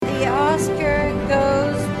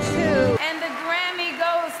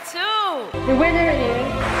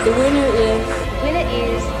The winner is. The winner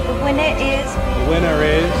is. The winner is. The winner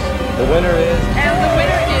is. The winner is. And the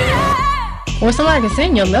winner is. Or somebody can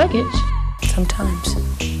send your luggage. Sometimes.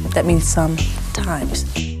 That means sometimes.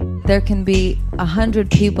 There can be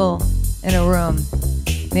 100 people in a room.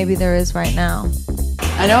 Maybe there is right now.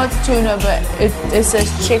 I know it's tuna, but it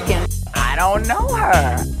says chicken. I don't know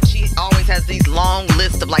her. She always has these long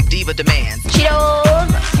lists of like diva demands.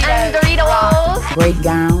 Cheetos and Doritos. Great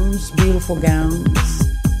gowns, beautiful gowns.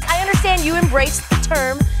 I understand you embrace the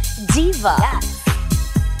term diva. Yes.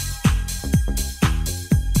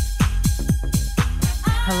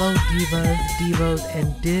 Hello, divas, divos,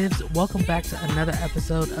 and divs. Welcome back to another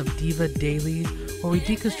episode of Diva Dailies, where we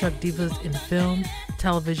deconstruct divas in film,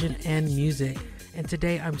 television, and music. And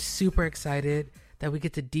today I'm super excited that we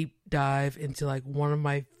get to deep dive into like one of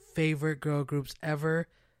my favorite girl groups ever,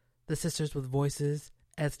 the Sisters with Voices,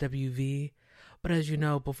 SWV. But as you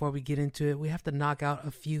know, before we get into it, we have to knock out a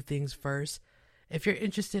few things first. If you're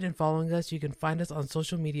interested in following us, you can find us on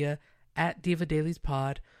social media at Diva Dailies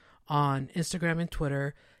Pod on Instagram and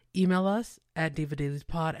Twitter. Email us at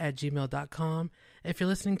divadailiespod@gmail.com. If you're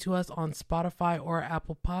listening to us on Spotify or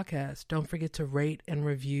Apple Podcasts, don't forget to rate and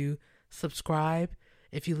review, subscribe.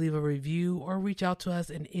 If you leave a review or reach out to us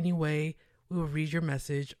in any way, we will read your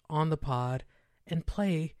message on the pod and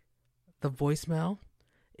play the voicemail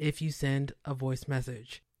if you send a voice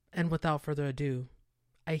message. And without further ado,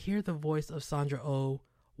 I hear the voice of Sandra Oh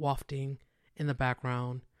wafting in the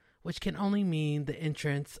background, which can only mean the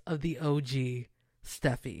entrance of the OG,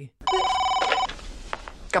 Steffi.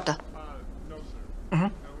 Gupta. No, sir. Mm-hmm.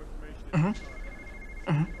 No information.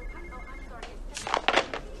 Mm-hmm.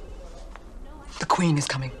 The Queen is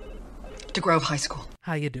coming to Grove High School.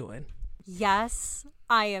 How you doing? Yes,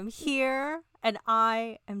 I am here and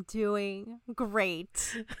I am doing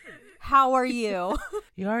great. How are you?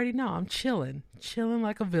 You already know, I'm chilling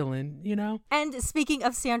like a villain, you know? And speaking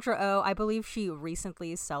of Sandra Oh, I believe she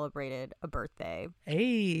recently celebrated a birthday.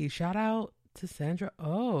 Hey, shout out to Sandra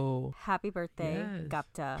Oh. Happy birthday, Yes.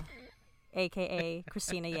 Gupta, aka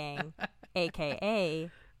Christina Yang,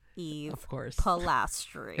 aka Eve Of course.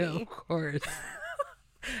 Pilastri. Of course.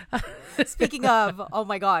 Speaking of, oh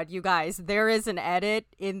my god, you guys, there is an edit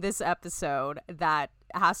in this episode that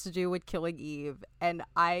has to do with killing Eve, and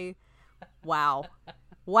wow,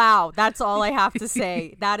 that's all I have to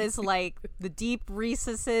say. That is like the deep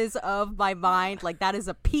recesses of my mind. Like, that is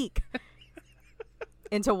a peek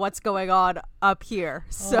into what's going on up here.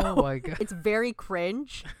 So Oh my God. It's very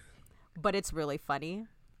cringe, but it's really funny,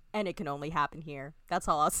 and it can only happen here. That's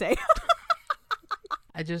all I'll say.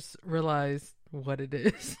 I just realized what it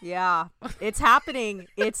is. Yeah, it's happening.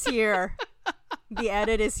 It's here. The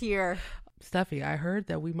edit is here. Steffi, I heard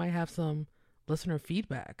that we might have some listener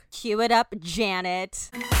feedback. Cue it up, Janet.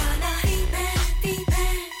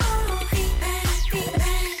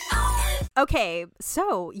 Okay,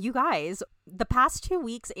 so you guys, the past 2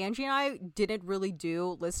 weeks, Angie and I didn't really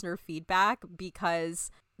do listener feedback because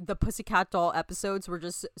the Pussycat Doll episodes were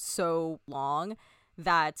just so long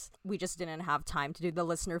that we just didn't have time to do the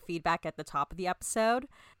listener feedback at the top of the episode.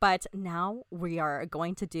 But now we are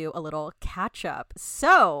going to do a little catch up.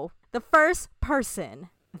 So the first person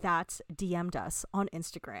that DM'd us on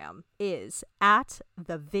Instagram is at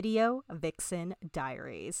the Video Vixen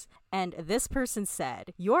Diaries. And this person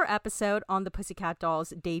said, your episode on the Pussycat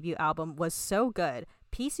Dolls debut album was so good.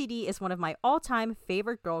 PCD is one of my all-time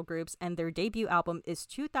favorite girl groups, and their debut album is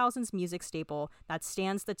 2000s music staple that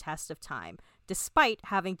stands the test of time, despite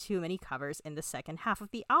having too many covers in the second half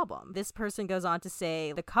of the album. This person goes on to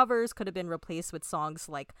say the covers could have been replaced with songs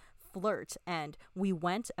like Flirt and We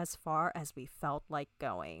Went as Far as We Felt Like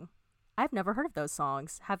Going. I've never heard of those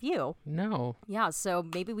songs. Have you? No. Yeah, so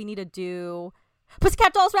maybe we need to do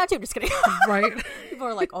Pussycat Dolls Round 2. Just kidding. Right. People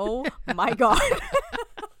are like, oh my god.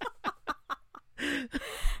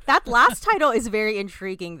 That last title is very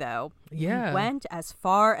intriguing, though. Yeah. We went as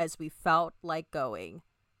far as we felt like going.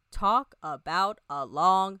 Talk about a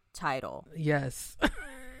long title. Yes.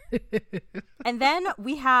 And then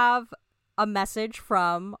we have a message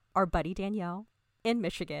from our buddy Danielle in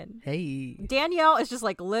Michigan. Hey. Danielle is just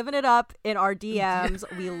like living it up in our DMs.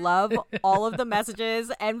 We love all of the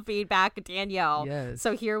messages and feedback, Danielle. Yes.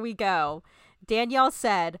 So here we go. Danielle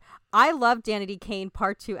said, I love Danity Kane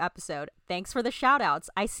Part 2 episode. Thanks for the shout outs.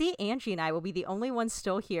 I see Angie and I will be the only ones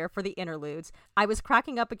still here for the interludes. I was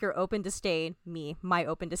cracking up at your open disdain, my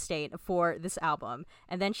open disdain for this album.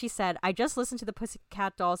 And then she said, I just listened to the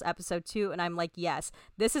Pussycat Dolls episode 2 and I'm like, yes,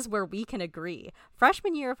 this is where we can agree.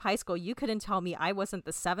 Freshman year of high school, you couldn't tell me I wasn't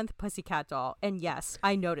the 7th Pussycat Doll. And yes,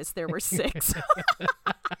 I noticed there were 6.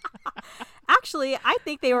 Actually, I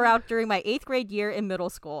think they were out during my 8th grade year in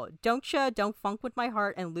middle school. Don't Ya, Don't Funk With My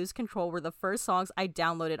Heart, and Lose Control were the first songs I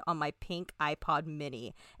downloaded on my pink iPod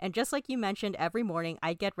mini. And just like you mentioned, every morning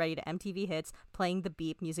I'd get ready to MTV Hits playing the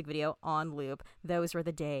Beep music video on loop. Those were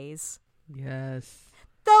the days. Yes.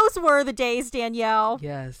 Those were the days, Danielle.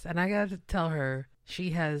 Yes. And I got to tell her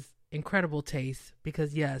she has incredible taste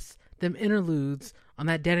because, yes, them interludes on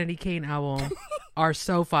that Danity Kane album are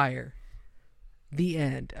so fire. The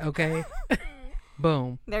end. Okay.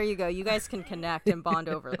 Boom. There you go. You guys can connect and bond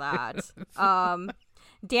over that.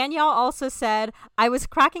 Danielle also said, I was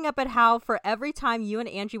cracking up at how for every time you and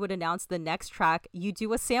Angie would announce the next track, you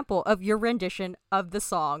do a sample of your rendition of the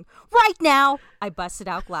song. Right now, I busted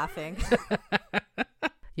out laughing.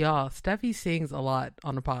 Y'all, Steffi sings a lot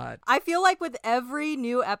on the pod. I feel like with every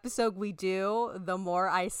new episode we do, the more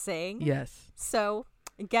I sing. Yes. So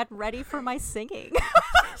get ready for my singing.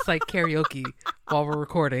 It's like karaoke while we're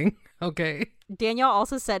recording. Okay. Danielle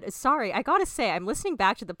also said, sorry, I gotta say, I'm listening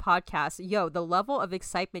back to the podcast. Yo, the level of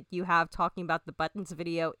excitement you have talking about the Buttons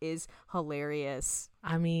video is hilarious.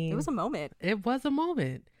 I mean, it was a moment. It was a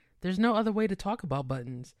moment. There's no other way to talk about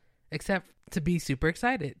Buttons except to be super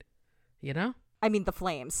excited, you know? I mean, the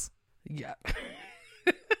flames. Yeah.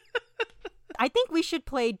 I think we should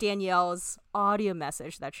play Danielle's audio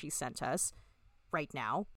message that she sent us right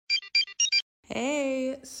now.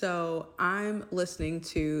 Hey, so I'm listening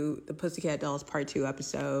to the Pussycat Dolls Part 2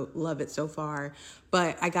 episode. Love it so far.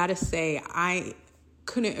 But I gotta say, I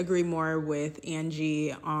couldn't agree more with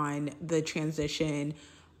Angie on the transition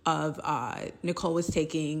of Nicole was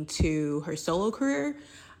taking to her solo career.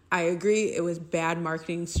 I agree it was bad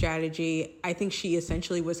marketing strategy. I think she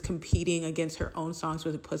essentially was competing against her own songs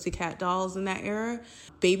with the Pussycat Dolls in that era.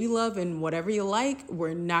 Baby Love and Whatever You Like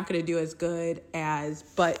were not going to do as good as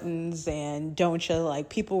Buttons and Don't Ya. Like,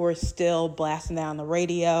 people were still blasting that on the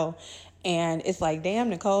radio. And it's like, damn,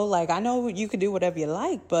 Nicole, like, I know you could do whatever you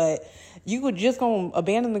like, but you were just going to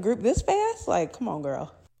abandon the group this fast? Like, come on,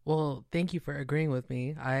 girl. Well, thank you for agreeing with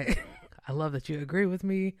me. I love that you agree with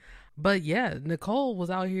me. But yeah, Nicole was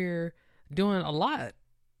out here doing a lot.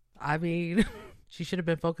 I mean, she should have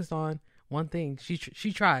been focused on one thing. She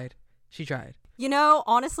tried. She tried. You know,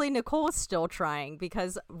 honestly, Nicole is still trying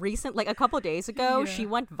because a couple of days ago, she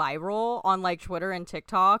went viral on like Twitter and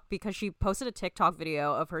TikTok because she posted a TikTok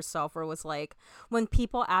video of herself where it was like, when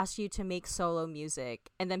people ask you to make solo music,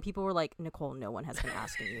 and then people were like, Nicole, no one has been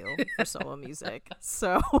asking you for solo music.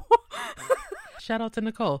 So shout out to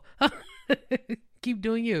Nicole. Keep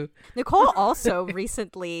doing you. Nicole also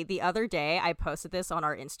recently, the other day, I posted this on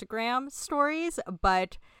our Instagram stories,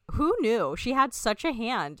 but who knew she had such a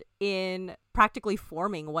hand in practically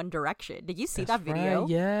forming One Direction? Did you see that video?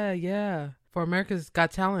 Right. Yeah. For America's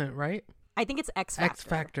Got Talent, right? I think it's X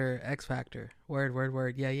Factor. X Factor.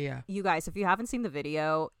 Word. Yeah. You guys, if you haven't seen the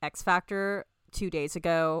video, X Factor 2 days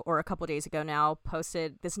ago or a couple days ago now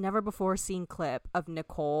posted this never before seen clip of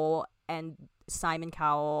Nicole and Simon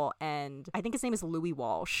Cowell and I think his name is Louis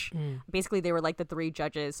Walsh. Basically, they were like the 3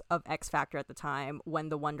 judges of X Factor at the time when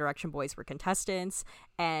the One Direction boys were contestants,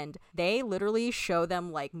 and they literally show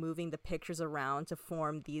them like moving the pictures around to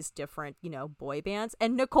form these different, boy bands,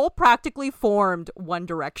 and Nicole practically formed One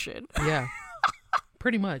Direction. Yeah.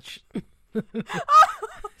 Pretty much.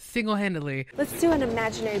 Single-handedly. Let's do an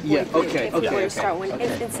imaginary boy group if we want to start one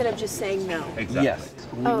instead of just saying no. Exactly. Yes.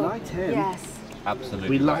 We liked him. Yes. Absolutely.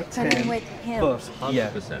 We liked him with him.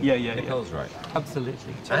 100%. Yeah. Nicole's right.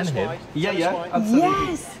 Absolutely. And him. Yeah. Absolutely.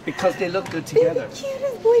 Yes. Because they look good together. They're the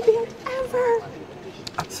cutest boy band ever.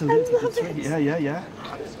 Absolutely. I love it. Yeah.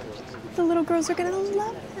 The little girls are gonna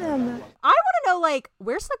love them. I want to know, like,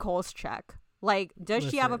 where's Nicole's check? Like, does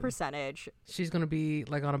she have a percentage? She's gonna be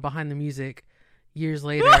like on a Behind the Music years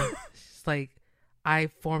later. She's like, I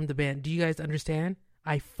formed the band. Do you guys understand?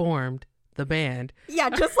 I formed the band. Yeah,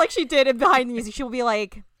 just like she did in Behind the Music. She'll be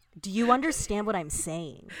like, do you understand what I'm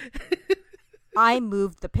saying? I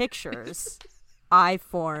moved the pictures. I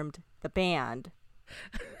formed the band.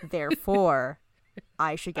 Therefore,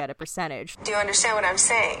 I should get a percentage. Do you understand what I'm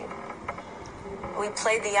saying? We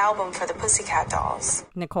played the album for the Pussycat Dolls.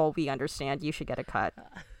 Nicole, we understand. You should get a cut.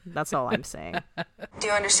 That's all I'm saying. Do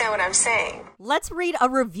you understand what I'm saying? Let's read a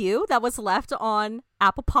review that was left on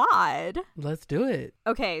Apple Pod. Let's do it.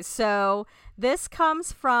 Okay, so this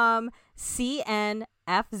comes from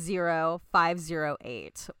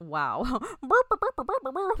CNF0508. Wow.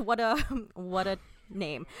 What a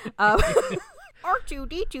name.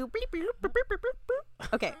 R2D2.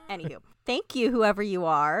 Okay, anywho. Thank you, whoever you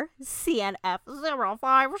are.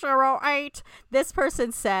 CNF0508. This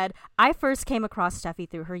person said, I first came across Steffi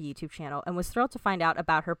through her YouTube channel and was thrilled to find out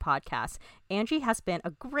about her podcast. Angie has been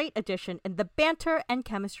a great addition, and the banter and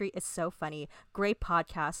chemistry is so funny. Great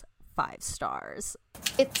podcast. 5 stars.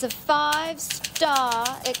 It's a 5-star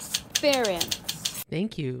experience.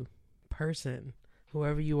 Thank you, person,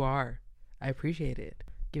 whoever you are. I appreciate it.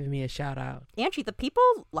 Giving me a shout out. Angie, the people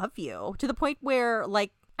love you to the point where,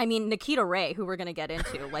 like, I mean, Nikita Ray, who we're going to get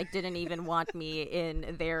into, like, didn't even want me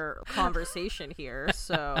in their conversation here.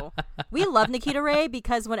 So we love Nikita Ray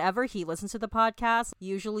because whenever he listens to the podcast,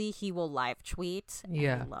 usually he will live tweet. And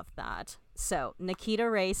yeah. I love that. So Nikita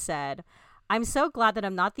Ray said, I'm so glad that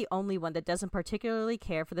I'm not the only one that doesn't particularly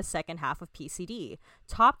care for the second half of PCD.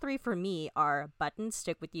 Top 3 for me are Button,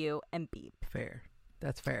 Stick With You, and Beep. Fair.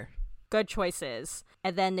 That's fair. Good choices.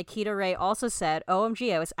 And then Nikita Ray also said,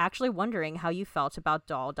 OMG, I was actually wondering how you felt about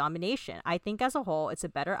Doll Domination. I think as a whole, it's a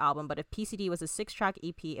better album, but if PCD was a 6-track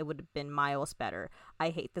EP, it would have been miles better. I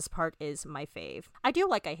Hate This Part is my fave. I do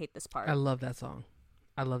like I Hate This Part. I love that song.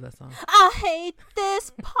 I hate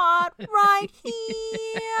this part right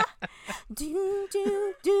here. Do,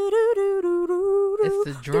 do, do, do, do, do, do, it's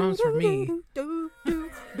the drums for me.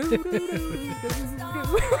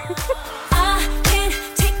 I can't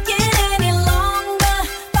take it any longer.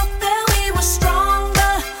 Thought that we were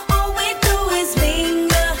stronger. All we do is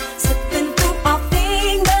linger, slipping through our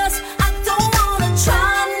fingers. I don't wanna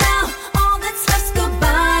try now. All that's left's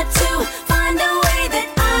goodbye to find a way that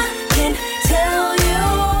I can tell you.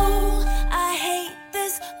 I hate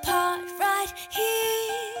this part right here.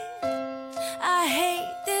 I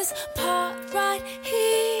hate this part right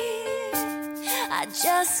here. I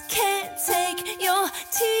just can't take your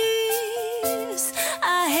tears.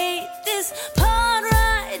 I hate this part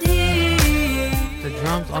right here. The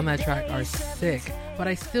drums on that track are sick, but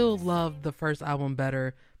I still love the first album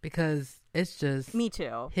better because it's just me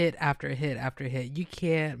too. Hit after hit after hit. You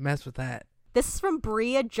can't mess with that. This is from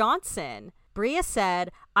Bria Johnson. Bria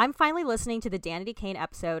said, I'm finally listening to the Danity Kane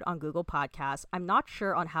episode on Google Podcasts. I'm not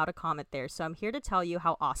sure on how to comment there, so I'm here to tell you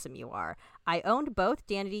how awesome you are. I owned both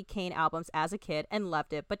Danity Kane albums as a kid and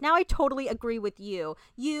loved it, but now I totally agree with you.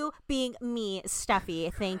 You being me,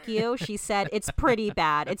 Steffi, thank you. She said, it's pretty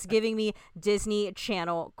bad. It's giving me Disney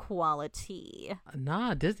Channel quality.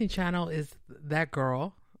 Nah, Disney Channel is that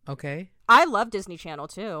girl, okay? I love Disney Channel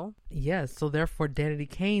too. Yes, so therefore Danity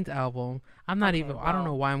Kane's album, I don't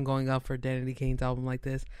know why I'm going up for Danity Kane's album like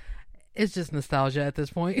this. It's just nostalgia at this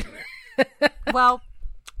point. Well,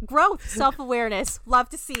 growth, self-awareness. Love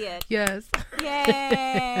to see it. Yes.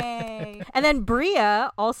 Yay. And then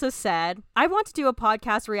Bria also said, I want to do a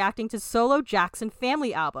podcast reacting to solo Jackson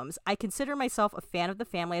family albums. I consider myself a fan of the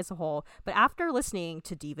family as a whole, but after listening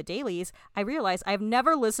to Diva Dailies, I realized I've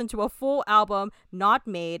never listened to a full album not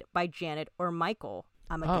made by Janet or Michael.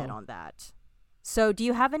 I'm going to get on that. So do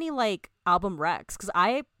you have any like album recs? Because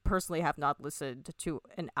I personally have not listened to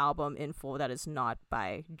an album in full that is not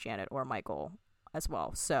by Janet or Michael as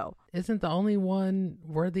well. So isn't the only one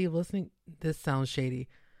worthy of listening? This sounds shady.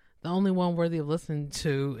 The only one worthy of listening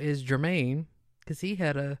to is Jermaine, because he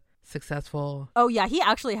had a successful. Oh yeah, he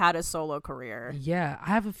actually had a solo career. Yeah, I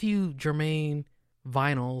have a few Jermaine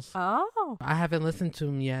vinyls. Oh, I haven't listened to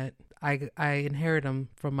them yet. I inherit them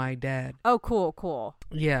from my dad. Oh, cool.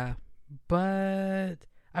 Yeah, but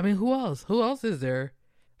I mean, who else? Who else is there?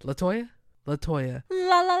 LaToya.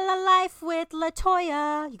 La la la life with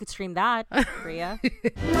LaToya. You could stream that, Bria.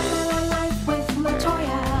 La la la life with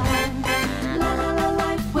LaToya. La la la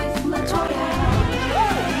life with LaToya.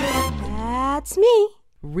 That's me.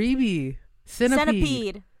 Rebe.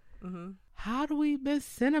 Centipede. Mm-hmm. How do we miss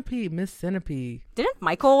Centipede? Miss Centipede. Didn't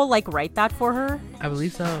Michael like write that for her? I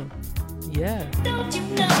believe so. Yeah. Don't you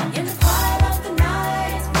know in the quiet of the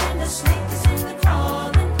night when the snake is in the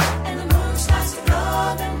crawling and the moon starts to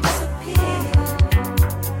glow and disappear.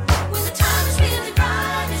 When the time is really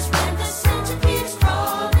right is when the centipede is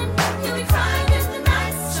crawling. You'll be crying in the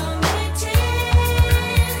night so many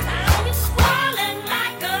tears. Now it's crawling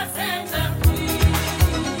like a centipede.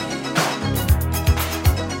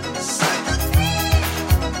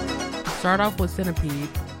 Start off with Centipede,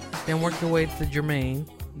 then work your way to Jermaine,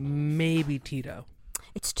 maybe Tito.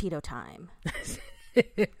 It's Tito time.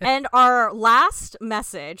 And our last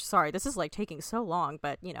message, sorry, this is like taking so long,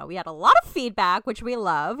 but you know, we had a lot of feedback, which we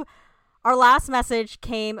love. Our last message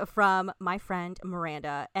came from my friend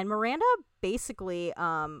Miranda, and Miranda basically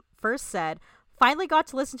first said, Finally got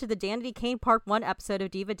to listen to the Danity Kane Part 1 episode of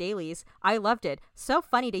Diva Dailies. I loved it. So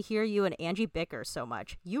funny to hear you and Angie bicker so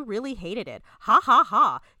much. You really hated it. Ha ha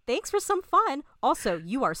ha. Thanks for some fun. Also,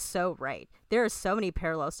 you are so right. There are so many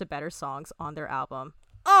parallels to better songs on their album.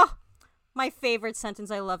 Oh, my favorite sentence.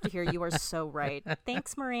 I love to hear you are so right.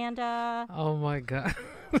 Thanks, Miranda. Oh my God.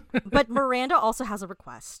 But Miranda also has a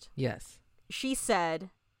request. Yes. She said,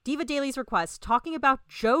 Diva Daily's request, talking about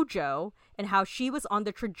JoJo and how she was on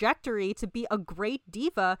the trajectory to be a great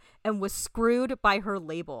diva and was screwed by her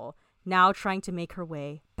label, now trying to make her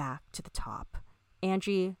way back to the top.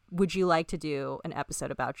 Angie, would you like to do an episode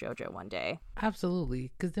about JoJo one day?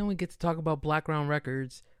 Absolutely, because then we get to talk about Blackground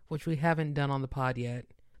Records, which we haven't done on the pod yet.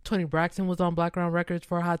 Toni Braxton was on Blackground Records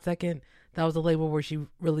for a hot second. That was the label where she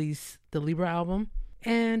released the Libra album.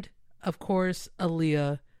 And, of course,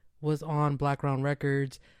 Aaliyah was on Blackground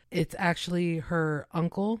Records. It's actually her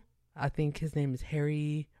uncle. I think his name is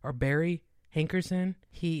Harry or Barry Hankerson.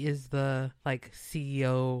 He is the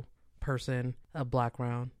CEO person of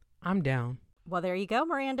Blackground. I'm down. Well, there you go,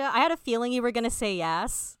 Miranda. I had a feeling you were going to say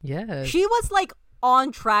yes. Yes. She was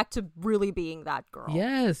on track to really being that girl.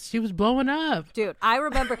 Yes, she was blowing up. Dude, I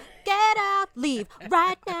remember, get out, leave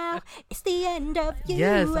right now. It's the end of you.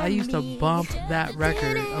 Yes, I used to bump that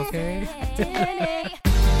record, okay?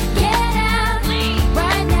 Get out, leave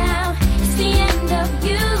right now. It's the end of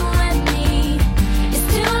you and me. It's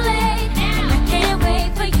too late now. I can't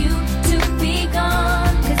wait for you to be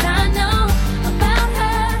gone. 'Cause I know about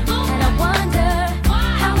her. And I wonder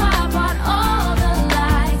how I brought all the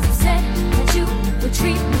lies. You said that you would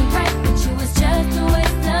treat me right, but you was just a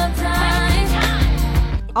waste of time.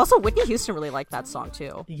 Also, Whitney Houston really liked that song,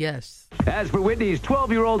 too. Yes. As for Whitney's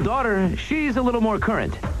 12-year-old daughter, she's a little more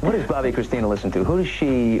current. What does Bobby Christina listen to? Who's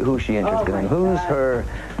she interested in? Who's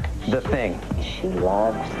the thing? She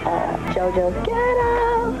loves JoJo. Get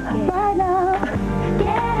out right now. Get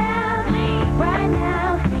out right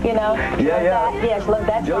now. You know? Yeah, she loves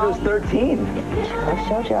that JoJo's song. 13. She loves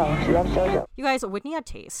JoJo. She loves JoJo. You guys, Whitney had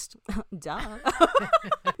taste. Duh.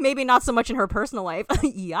 Maybe not so much in her personal life.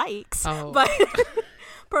 Yikes. Oh. But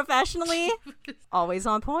professionally, always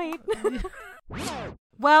on point.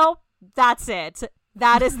 Well, that's it.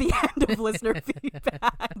 That is the end of listener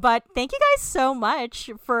feedback. But thank you guys so much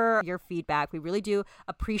for your feedback. We really do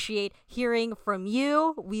appreciate hearing from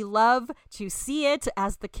you. We love to see it,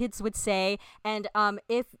 as the kids would say. And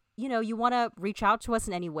if you want to reach out to us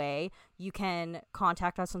in any way, you can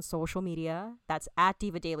contact us on social media. That's at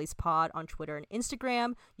Diva Dailies Pod on Twitter and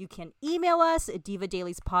Instagram. You can email us at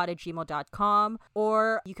divadailiespod@gmail.com,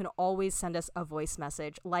 or you can always send us a voice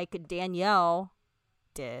message like Danielle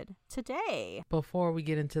did today. Before we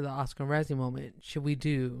get into the Oscar and Razzie moment, should we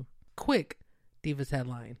do quick Divas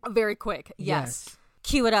headline? Very quick, yes.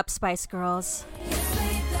 Cue it up, Spice Girls.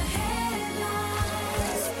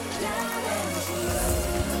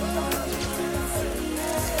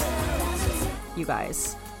 You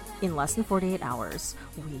guys, in less than 48 hours,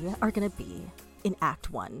 we are going to be in Act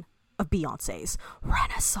 1 of Beyonce's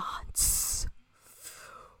Renaissance.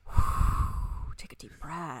 Take a deep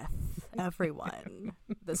breath, everyone.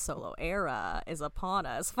 The solo era is upon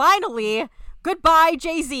us. Finally, goodbye,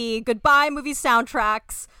 Jay-Z. Goodbye, movie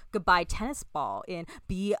soundtracks. Goodbye, tennis ball in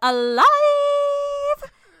Be Alive.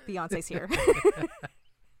 Beyonce's here. I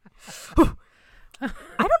don't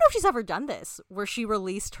know if she's ever done this, where she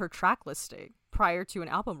released her track listing prior to an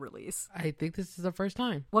album release. I think this is the first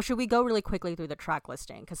time. Well, should we go really quickly through the track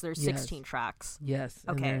listing? Because there's 16 tracks. Yes,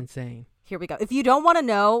 and okay. They're insane. Here we go. If you don't want to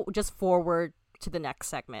know, just forward to the next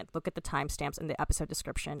segment. Look at the timestamps in the episode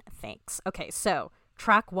description. Thanks. Okay, so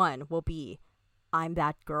track 1 will be I'm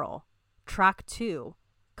That Girl. Track 2,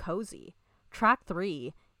 Cozy. Track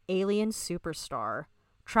 3, Alien Superstar.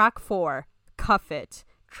 Track 4, Cuff It.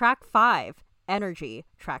 Track 5, Energy.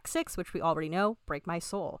 Track 6, which we already know, Break My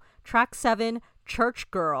Soul. Track 7, Church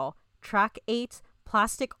Girl. Track 8,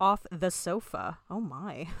 Plastic Off the Sofa. Oh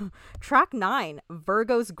my. Track 9,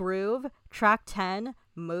 Virgo's Groove. Track 10,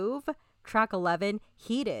 Move. Track 11,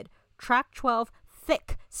 Heated. Track 12,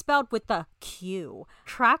 Thick, spelled with the Q.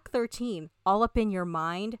 Track 13, All Up in Your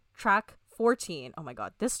Mind. Track 14, oh my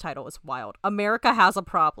god, this title is wild. America Has a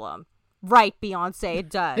Problem. Right, Beyonce,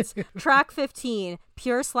 it does. Track 15,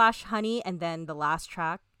 Pure/Honey, and then the last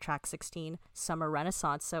track, track 16, Summer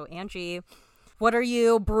Renaissance. So, Angie, what are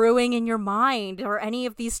you brewing in your mind? Are any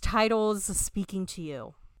of these titles speaking to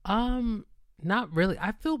you? Not really.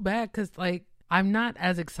 I feel bad because, I'm not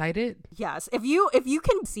as excited. Yes. If you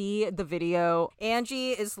can see the video,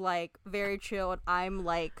 Angie is very chill, and I'm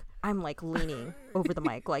leaning over the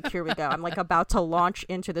mic. Here we go. I'm about to launch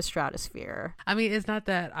into the stratosphere. I mean, it's not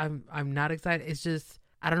that I'm not excited. It's just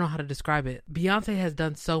I don't know how to describe it. Beyonce has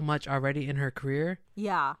done so much already in her career.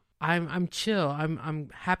 Yeah. I'm chill. I'm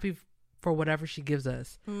happy for whatever she gives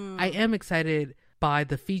us. I am excited by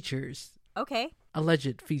the features. Okay.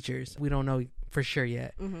 Alleged features. We don't know for sure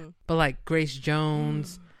yet. But like Grace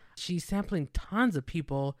Jones, she's sampling tons of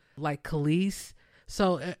people like Khalees.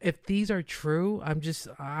 So if these are true,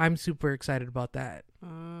 I'm super excited about that.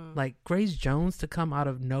 Like Grace Jones to come out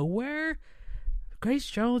of nowhere. Grace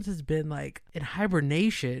Jones has been like in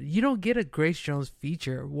hibernation. You don't get a Grace Jones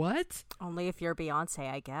feature. What? Only if you're Beyonce,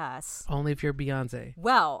 I guess. Only if you're Beyonce.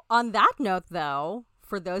 Well, on that note, though,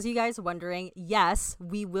 for those of you guys wondering, yes,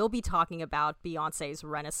 we will be talking about Beyonce's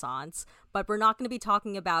Renaissance, but we're not going to be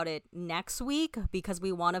talking about it next week because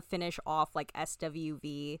we want to finish off like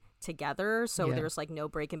SWV together. So there's like no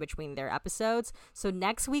break in between their episodes. So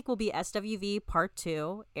next week will be SWV Part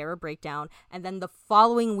 2, Era Breakdown. And then the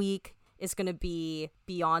following week is going to be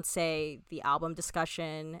Beyonce, the album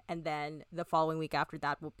discussion. And then the following week after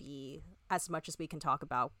that will be as much as we can talk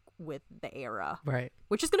about with the era. Right.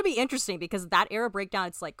 Which is going to be interesting because that era breakdown,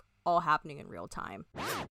 it's like all happening in real time.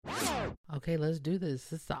 Okay, let's do this.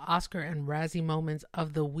 This is the Oscar and Razzie moments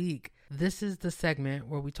of the week. This is the segment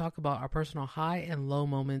where we talk about our personal high and low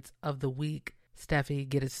moments of the week. Steffi,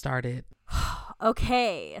 get it started.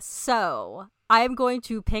 Okay, so I'm going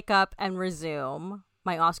to pick up and resume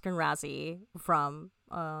my Oscar and Razzie from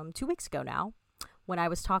 2 weeks ago now when I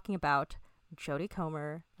was talking about Jodie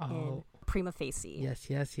Comer in Prima Facie.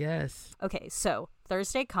 Yes. Okay, so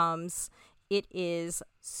Thursday comes. It is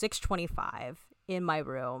 6:25 in my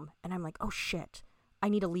room, and I'm like, oh shit, I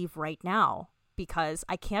need to leave right now because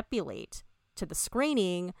I can't be late to the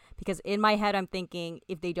screening because in my head I'm thinking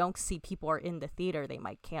if they don't see people are in the theater, they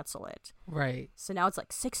might cancel it. Right. So now it's like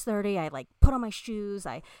 6:30. I like put on my shoes.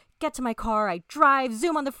 I get to my car. I drive,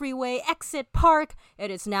 zoom on the freeway, exit, park.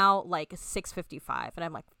 It is now like 6:55, and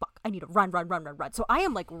I'm like, fuck, I need to run. So I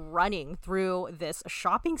am like running through this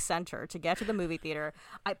shopping center to get to the movie theater.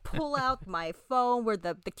 I pull out my phone where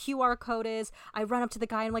the QR code is. I run up to the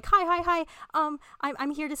guy and I'm like, hi.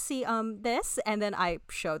 I'm here to see this, and then I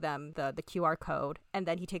show them the QR code, and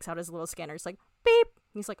then he takes out his little scanner. It's like beep.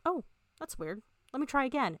 And he's like, oh, that's weird. Let me try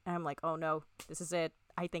again. And I'm like, oh no, this is it.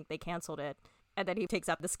 I think they canceled it. And then he takes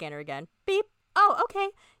out the scanner again. Beep. Oh, okay.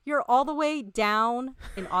 You're all the way down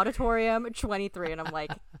in Auditorium 23. And I'm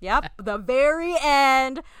like, yep, the very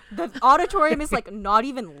end. The auditorium is like not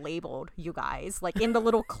even labeled, you guys. Like in the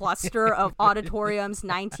little cluster of auditoriums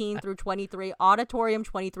 19 through 23, Auditorium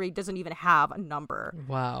 23 doesn't even have a number.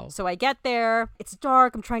 Wow. So I get there. It's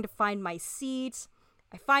dark. I'm trying to find my seats.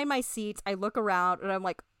 I find my seats. I look around and I'm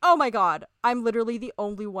like, oh my God, I'm literally the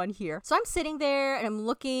only one here. So I'm sitting there and I'm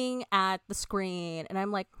looking at the screen and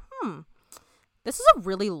I'm like, this is a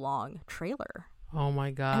really long trailer. Oh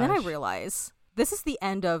my gosh. And then I realize this is the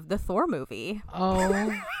end of the Thor movie. Oh.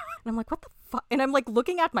 And I'm like, what the fuck? And I'm like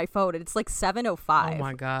looking at my phone and it's like 7:05. Oh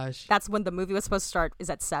my gosh. That's when the movie was supposed to start, is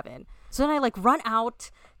at 7. So then I like run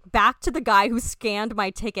out back to the guy who scanned my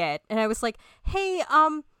ticket and I was like, hey,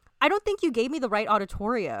 I don't think you gave me the right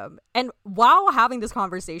auditorium. And while having this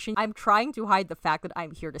conversation, I'm trying to hide the fact that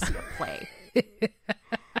I'm here to see a play.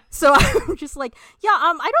 So I'm just like, yeah,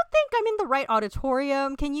 I don't think I'm in the right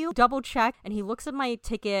auditorium. Can you double check? And he looks at my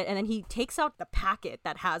ticket and then he takes out the packet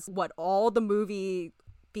that has what all the movie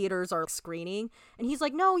theaters are screening. And he's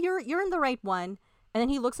like, no, you're in the right one. And then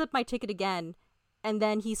he looks at my ticket again. And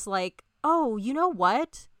then he's like, oh, you know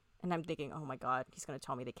what? And I'm thinking, oh my God, he's going to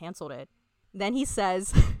tell me they canceled it. Then he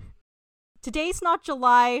says, today's not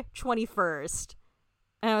July 21st.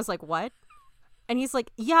 And I was like, what? And he's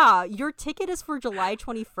like, yeah, your ticket is for July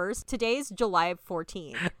 21st. Today's July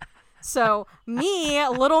 14th. So me,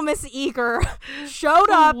 little Miss Eager, showed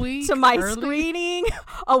up to my screening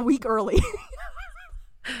a week early.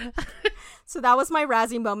 So that was my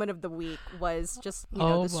Razzie moment of the week, was just, you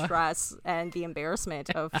know, the stress and the embarrassment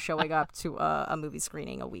of showing up to a movie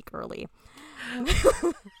screening a week early.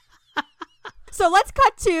 So let's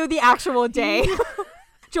cut to the actual day,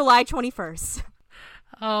 July 21st.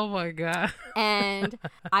 Oh my God. And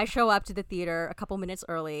I show up to the theater a couple minutes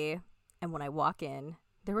early. And when I walk in,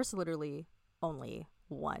 there was literally only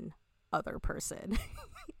one other person.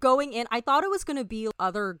 Going in, I thought it was going to be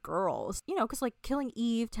other girls, you know, because like Killing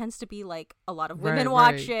Eve tends to be like a lot of women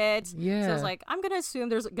watch it. Yeah. So I was like, I'm going to assume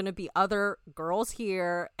there's going to be other girls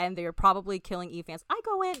here and they're probably Killing Eve fans. I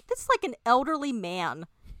go in, this is like an elderly man.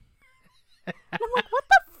 And I'm like, what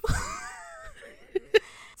the fuck?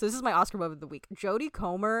 So this is my Oscar moment of the week. Jodie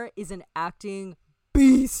Comer is an acting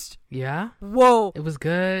beast. Yeah? Whoa. It was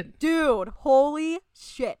good. Dude, holy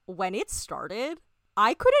shit. When it started,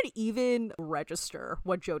 I couldn't even register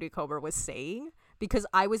what Jodie Comer was saying because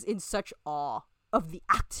I was in such awe of the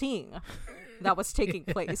acting that was taking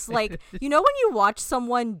place. Like, you know, when you watch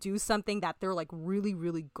someone do something that they're like really,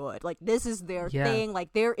 really good, like this is their thing,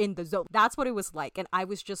 like they're in the zone. That's what it was like. And I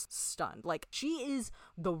was just stunned. Like, she is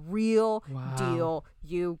the real deal,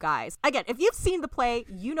 you guys. Again, if you've seen the play,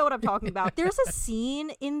 you know what I'm talking about. There's a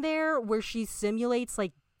scene in there where she simulates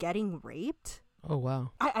like getting raped. Oh, wow.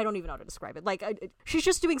 I don't even know how to describe it. Like, she's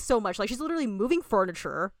just doing so much. Like, she's literally moving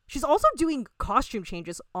furniture. She's also doing costume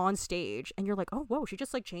changes on stage. And you're like, oh, whoa, she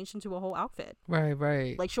just, like, changed into a whole outfit.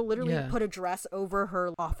 Right. Like, she'll literally put a dress over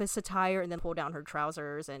her office attire and then pull down her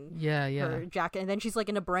trousers and her jacket. And then she's, like,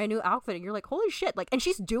 in a brand new outfit. And you're like, holy shit. Like, and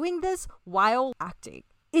she's doing this while acting.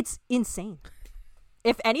 It's insane.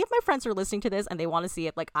 If any of my friends are listening to this and they want to see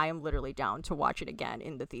it, like, I am literally down to watch it again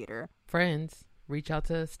in the theater. Friends, reach out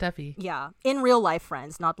to Steffi. Yeah, in real life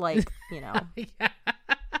friends, not like, you know.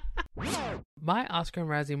 My Oscar and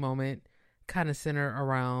Razzie moment kind of center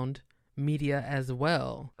around media as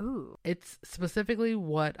well. Ooh. It's specifically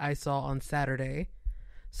what I saw on Saturday.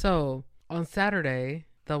 So, on Saturday,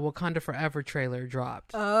 the Wakanda Forever trailer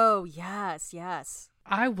dropped. Oh, yes.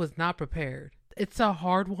 I was not prepared. It's a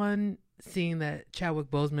hard one, seeing that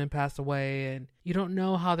Chadwick Boseman passed away, and you don't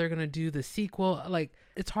know how they're going to do the sequel. Like,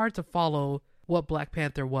 it's hard to follow what Black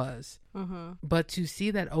Panther was. Mm-hmm. But to see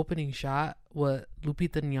that opening shot with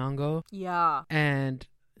Lupita Nyong'o. Yeah. And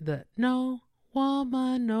the no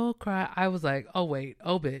woman, no cry. I was like, oh, wait,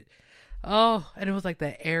 Obit. Oh, and it was like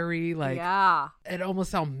the airy, like, it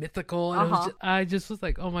almost sounded mythical. And it was I just was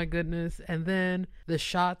like, oh my goodness. And then the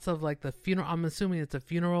shots of like the funeral, I'm assuming it's a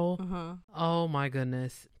funeral. Mm-hmm. Oh my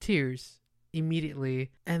goodness. Tears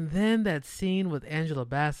immediately. And then that scene with Angela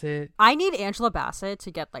Bassett. I need Angela Bassett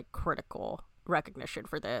to get like critical recognition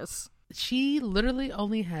for this. She literally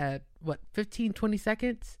only had 15-20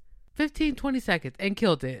 seconds 15-20 seconds and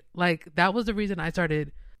killed it. Like, that was the reason I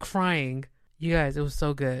started crying. You guys, it was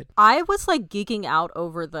so good. I was like geeking out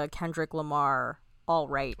over the Kendrick Lamar All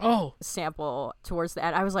Right sample towards the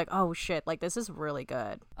end. I was like, oh shit, like this is really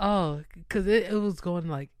good. Oh, because it was going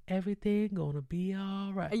like, everything gonna be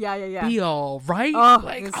all right. Yeah. Be all right. Oh,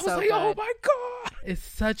 like, I was so like, good. oh my God. It's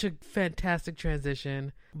such a fantastic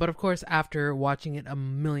transition. But of course, after watching it a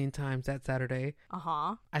million times that Saturday,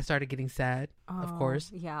 I started getting sad, of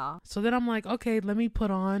course. Yeah. So then I'm like, okay, let me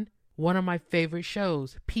put on one of my favorite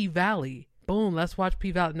shows, P-Valley. Boom, let's watch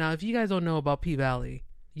P-Valley. Now, if you guys don't know about P-Valley,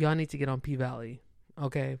 y'all need to get on P-Valley,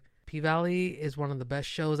 okay? P-Valley is one of the best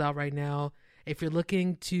shows out right now. If you're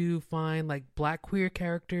looking to find like Black queer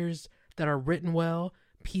characters that are written well,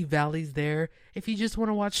 P-Valley's there. If you just want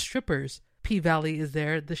to watch strippers, P-Valley is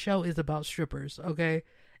there. The show is about strippers, okay?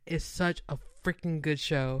 It's such a freaking good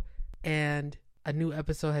show. And a new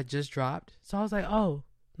episode had just dropped. So I was like, oh,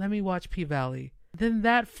 let me watch P-Valley. Then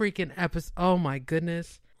that freaking episode, oh my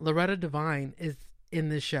goodness. Loretta Devine is in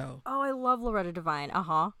this show. Oh, I love Loretta Devine.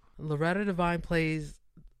 Loretta Devine plays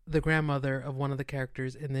the grandmother of one of the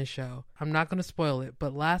characters in this show. I'm not going to spoil it,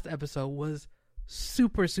 but last episode was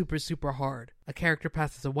super, super, super hard. A character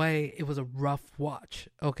passes away. It was a rough watch,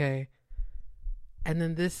 okay? And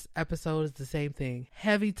then this episode is the same thing.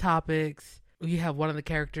 Heavy topics. You have one of the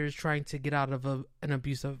characters trying to get out of an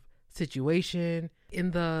abusive situation. In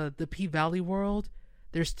the P-Valley world,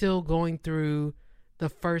 they're still going through the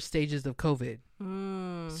first stages of COVID.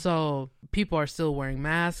 So people are still wearing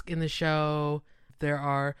masks in the show. There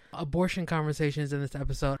are abortion conversations in this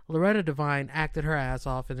episode. Loretta Devine acted her ass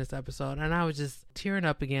off in this episode, and I was just tearing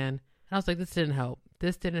up again. And I was like, this didn't help.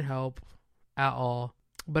 This didn't help at all.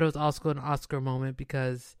 But it was also an Oscar moment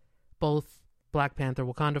because both Black Panther,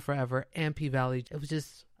 Wakanda Forever, and P-Valley, it was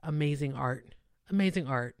just amazing art. Amazing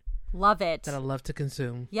art. Love it. That I love to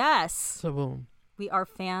consume. Yes. So boom. We are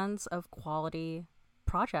fans of quality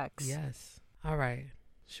projects. Yes. All right.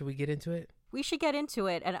 Should we get into it? We should get into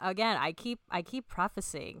it. And again, I keep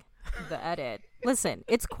prefacing the edit. Listen,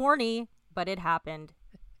 it's corny, but it happened.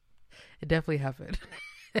 It definitely happened.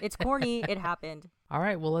 It's corny. It happened. All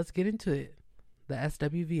right. Well, let's get into it. The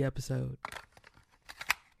SWV episode.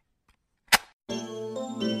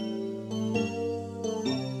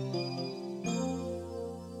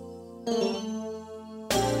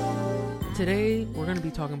 Today, we're going to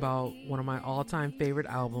be talking about one of my all-time favorite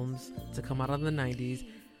albums to come out of the 90s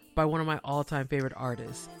by one of my all-time favorite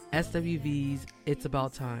artists, SWV's It's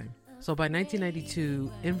About Time. So by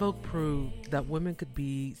 1992, En Vogue proved that women could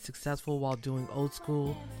be successful while doing old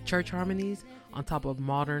school church harmonies on top of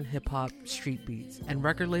modern hip-hop street beats. And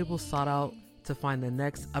record labels sought out to find the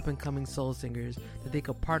next up-and-coming soul singers that they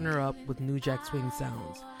could partner up with New Jack Swing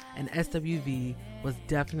sounds, and SWV was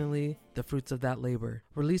definitely the fruits of that labor.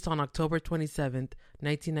 Released on October 27th,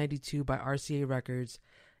 1992 by RCA Records,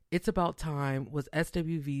 It's About Time was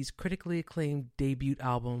SWV's critically acclaimed debut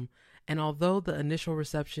album, and although the initial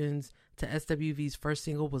receptions to SWV's first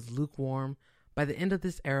single was lukewarm, by the end of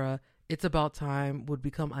this era, It's About Time would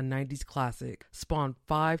become a 90s classic, spawn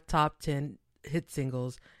 5 top 10 hit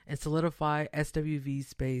singles, and solidify SWV's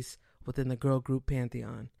space within the girl group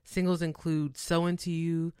pantheon. Singles include So Into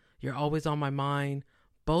You, You're Always on My Mind,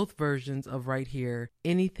 both versions of Right Here,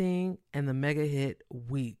 Anything, and the mega hit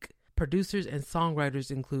Weak. Producers and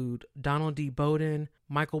songwriters include Donald D. Bowden,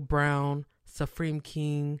 Michael Brown, Safrim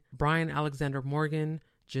King, Brian Alexander Morgan,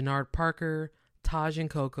 Jannard Parker, Taj and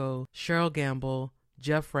Coco, Cheryl Gamble,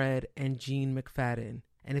 Jeff Redd, and Gene McFadden.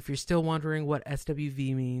 And if you're still wondering what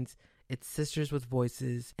SWV means, it's Sisters with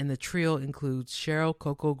Voices, and the trio includes Cheryl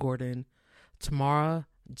Coco Gordon, Tamara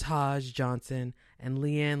Taj Johnson, and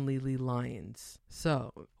Leanne Lely Lyons.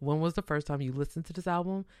 So, when was the first time you listened to this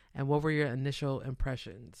album, and what were your initial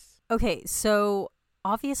impressions? Okay, so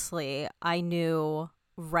obviously I knew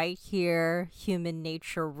Right Here, Human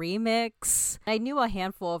Nature Remix. I knew a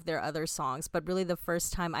handful of their other songs, but really the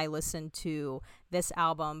first time I listened to this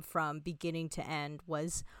album from beginning to end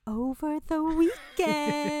was Over the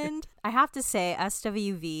Weekend. I have to say,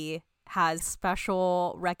 SWV has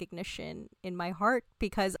special recognition in my heart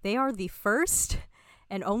because they are the first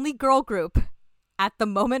and only girl group at the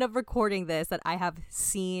moment of recording this that I have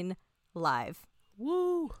seen live.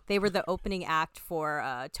 Woo! They were the opening act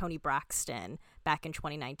for Toni Braxton back in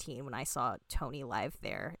 2019 when I saw Toni live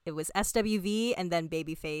there. It was SWV and then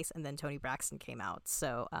Babyface and then Toni Braxton came out.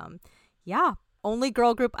 So, yeah, only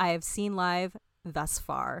girl group I have seen live thus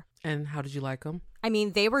far. And how did you like them? I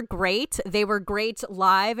mean, they were great. They were great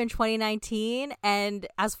live in 2019. And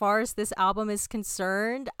as far as this album is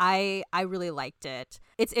concerned, I really liked it.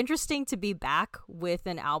 It's interesting to be back with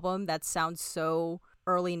an album that sounds so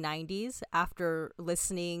early 90s after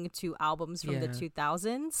listening to albums from the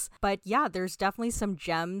 2000s. But yeah, there's definitely some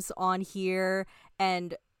gems on here.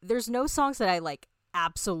 And there's no songs that I like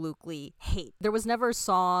absolutely hate. There was never a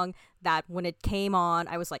song that when it came on,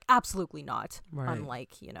 I was like, absolutely not. Right.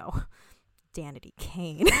 Unlike, Danity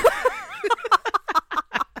Kane.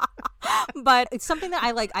 But it's something that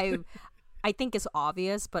I like. I think is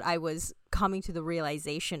obvious, but I was coming to the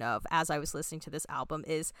realization of as I was listening to this album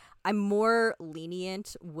is I'm more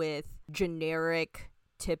lenient with generic,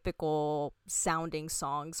 typical sounding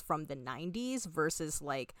songs from the 90s versus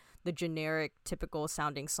like the generic, typical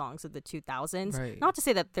sounding songs of the 2000s. Right. Not to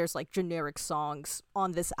say that there's like generic songs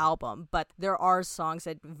on this album, but there are songs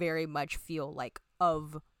that very much feel like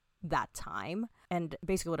of that time. And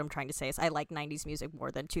basically what I'm trying to say is I like 90s music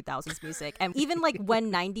more than 2000s music. And even like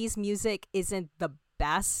when 90s music isn't the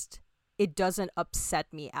best, it doesn't upset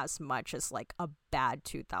me as much as like a bad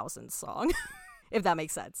 2000s song, if that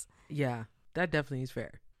makes sense. Yeah, that definitely is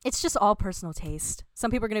fair. It's just all personal taste.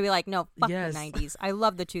 Some people are going to be like, no, fuck the 90s. I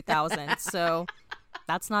love the 2000s. So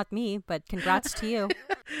that's not me, but congrats to you.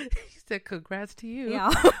 He said congrats to you.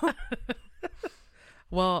 Yeah.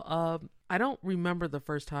 Well, I don't remember the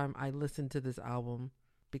first time I listened to this album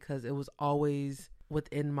because it was always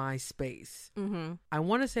within my space. Mm-hmm. I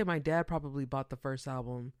want to say my dad probably bought the first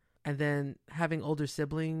album, and then having older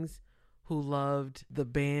siblings who loved the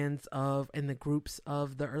bands of and the groups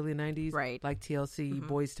of the early 90s, right? Like TLC,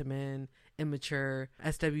 Boyz II Men, Immature,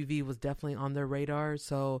 SWV was definitely on their radar.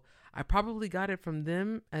 So I probably got it from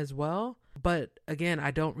them as well. But again,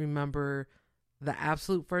 I don't remember the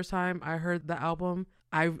absolute first time I heard the album.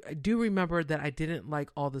 I do remember that I didn't like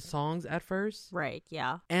all the songs at first. Right,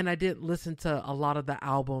 yeah. And I didn't listen to a lot of the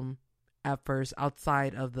album at first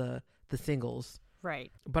outside of the singles.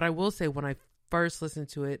 Right. But I will say when I first listened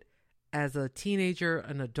to it as a teenager,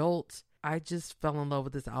 an adult, I just fell in love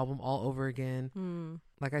with this album all over again.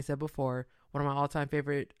 Like I said before, one of my all-time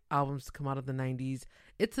favorite albums to come out of the 90s.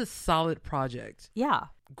 It's a solid project. Yeah.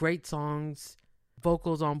 Great songs,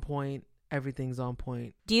 vocals on point. Everything's on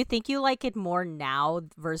point. Do you think you like it more now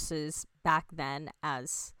versus back then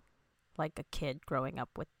as like a kid growing up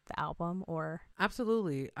with the album or?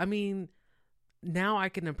 Absolutely. I mean, now I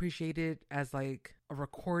can appreciate it as like a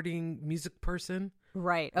recording music person.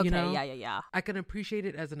 Right. Okay. Yeah. I can appreciate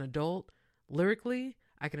it as an adult. Lyrically,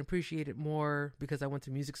 I can appreciate it more because I went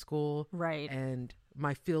to music school. Right. And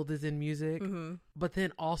my field is in music. Mm-hmm. But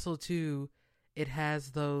then also too, it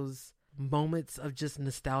has those moments of just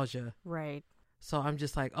nostalgia. Right. So I'm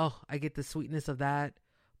just like, oh, I get the sweetness of that.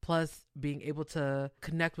 Plus being able to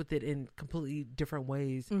connect with it in completely different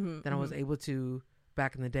ways than I was able to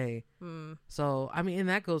back in the day. Mm. So, I mean, and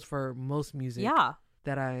that goes for most music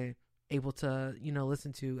that I able to, you know,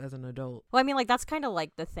 listen to as an adult. Well, I mean, like, that's kind of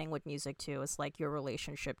like the thing with music too, is like your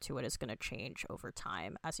relationship to it is going to change over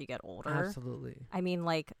time as you get older. Absolutely. I mean,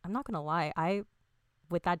 like, I'm not going to lie,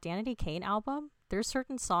 with that Danity Kane album, there's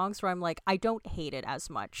certain songs where I'm like, I don't hate it as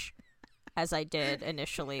much as I did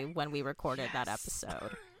initially when we recorded that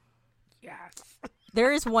episode. Yes.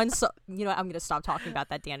 There is one song, you know, I'm going to stop talking about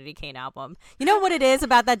that Danity Kane album. You know what it is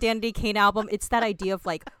about that Danity Kane album? It's that idea of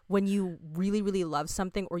like when you really, really love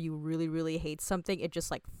something or you really, really hate something, it just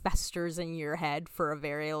like festers in your head for a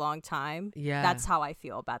very long time. Yeah. That's how I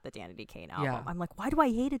feel about the Danity Kane album. Yeah. I'm like, why do I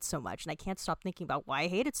hate it so much? And I can't stop thinking about why I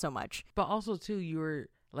hate it so much. But also, too, you were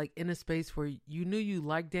like in a space where you knew you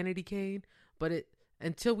liked Danity Kane, but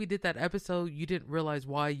until we did that episode, you didn't realize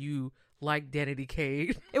why you like Danity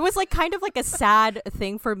Kane. It was like kind of like a sad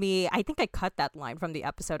thing for me. I think I cut that line from the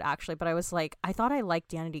episode actually, but I was like, I thought I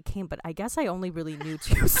liked Danity Kane, but I guess I only really knew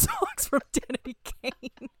 2 songs from Danity Kane.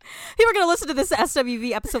 People are gonna listen to this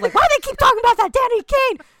SWV episode like, why do they keep talking about that Danity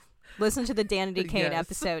Kane? Listen to the Danity Kane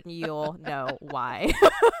episode and you'll know why.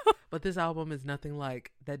 But this album is nothing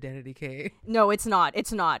like that Danity Kane. No, it's not.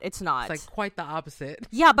 It's not. It's not. It's like quite the opposite.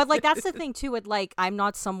 Yeah, but like that's the thing too. With like, I'm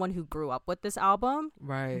not someone who grew up with this album,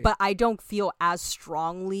 right? But I don't feel as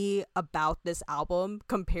strongly about this album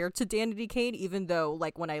compared to Danity Kane. Even though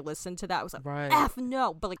like when I listened to that, I was like, right. F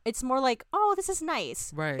no. But like it's more like, oh, this is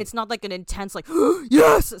nice. Right. It's not like an intense like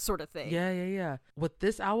yes sort of thing. Yeah. With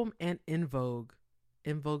this album and In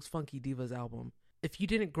Vogue's Funky Divas album, if you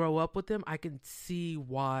didn't grow up with them, I can see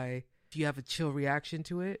why you have a chill reaction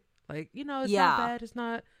to it. Like, you know, it's not bad. It's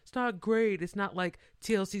not great. It's not like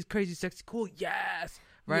TLC's Crazy Sexy Cool. Yes.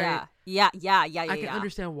 Right. Yeah. I can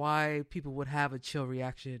understand why people would have a chill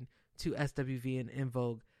reaction to SWV and In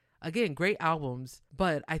Vogue. Again, great albums,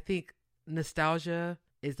 but I think nostalgia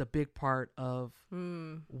is a big part of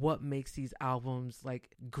what makes these albums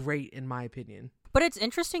like great in my opinion. But it's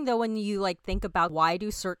interesting though when you like think about why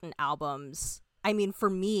do certain albums, I mean, for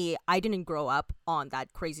me, I didn't grow up on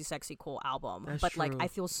that Crazy Sexy Cool album. That's but true. like I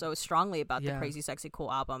feel so strongly about the Crazy Sexy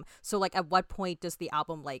Cool album. So like at what point does the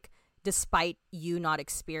album like, despite you not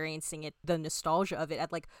experiencing it, the nostalgia of it,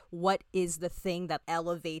 at like what is the thing that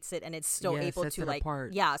elevates it and it's still able to like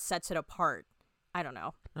sets it apart? I don't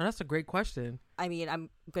know. No, that's a great question. I mean, I'm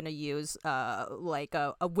gonna use like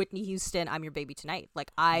a Whitney Houston, I'm Your Baby Tonight.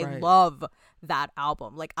 Like I love that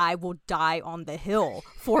album. Like I will die on the hill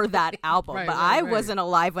for that album. But I wasn't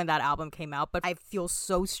alive when that album came out, but I feel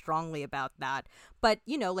so strongly about that. But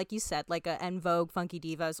you know, like you said, like a En Vogue, Funky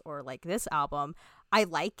Divas, or like this album, I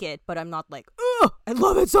like it, but I'm not like, oh, I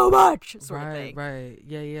love it so much sort of thing. Right.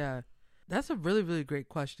 Yeah. That's a really, really great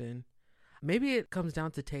question. Maybe it comes down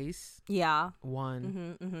to taste. Yeah.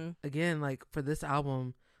 One. Again, like for this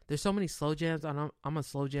album, there's so many slow jams. I'm a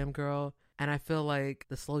slow jam girl. And I feel like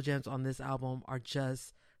the slow jams on this album are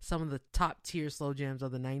just some of the top tier slow jams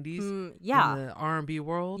of the 90s. In the R&B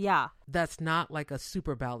world. Yeah. That's not like a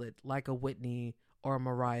super ballad, like a Whitney or a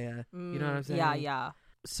Mariah. You know what I'm saying? Yeah.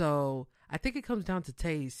 So I think it comes down to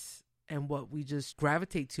taste and what we just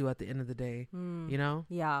gravitate to at the end of the day. You know?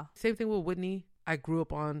 Yeah. Same thing with Whitney. I grew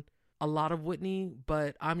up on a lot of Whitney,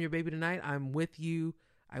 but I'm Your Baby Tonight, I'm with you,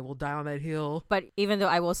 I will die on that hill. But even though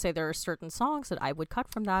I will say there are certain songs that I would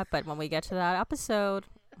cut from that, but when we get to that episode,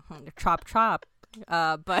 chop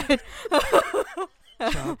but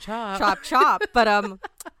chop but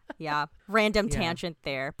yeah, random tangent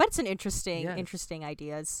there, but it's an interesting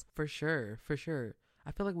ideas. For sure.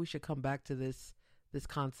 I feel like we should come back to this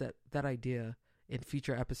concept, that idea, in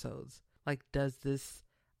future episodes. Like, does this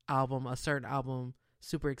album, a certain album,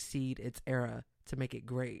 super exceed its era to make it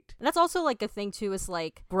great? And that's also like a thing too, is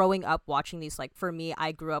like growing up watching these, like for me,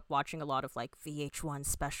 I grew up watching a lot of like VH1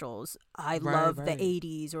 specials. I love the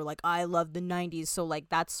 80s, or like I love the 90s. So like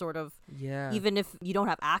that's sort of, even if you don't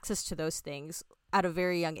have access to those things at a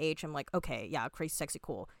very young age, I'm like, okay, yeah, Crazy Sexy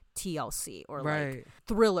Cool, TLC, or like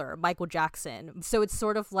Thriller, Michael Jackson. So it's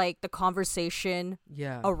sort of like the conversation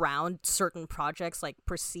around certain projects like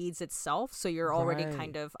precedes itself. So you're already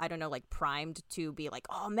kind of, I don't know, like primed to be like,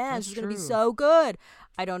 oh man, this is going to be so good.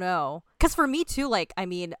 I don't know. Because for me too, like, I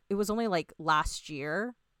mean, it was only like last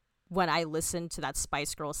year when I listened to that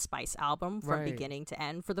Spice Girls Spice album from beginning to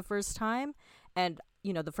end for the first time. And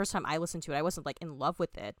you know, the first time I listened to it, I wasn't like in love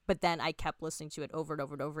with it, but then I kept listening to it over and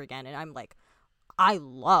over and over again. And I'm like, I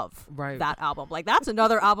love that album. Like that's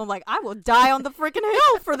another album, like I will die on the freaking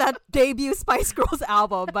hill for that debut Spice Girls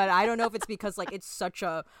album. But I don't know if it's because like it's such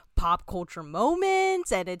a pop culture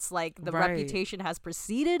moment and it's like the reputation has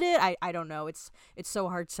preceded it. I don't know. It's so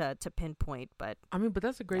hard to pinpoint, but I mean, but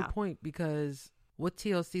that's a great point, because with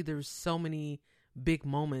TLC, there's so many big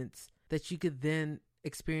moments that you could then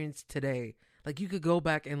experience today. Like you could go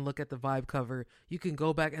back and look at the Vibe cover. You can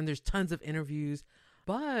go back and there's tons of interviews.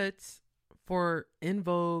 But for En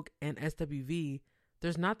Vogue and SWV,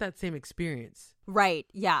 there's not that same experience. Right,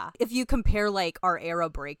 yeah. If you compare like our era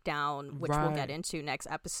breakdown, which we'll Right. get into next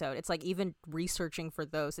episode, it's like even researching for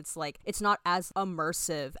those, it's like it's not as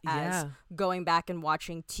immersive as Yeah. going back and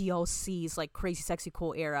watching TLC's like Crazy Sexy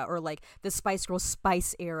Cool era, or like the Spice Girls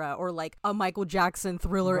Spice era, or like a Michael Jackson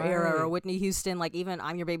Thriller era, or Right. Whitney Houston, like even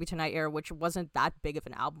I'm Your Baby Tonight era, which wasn't that big of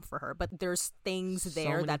an album for her. But there's things So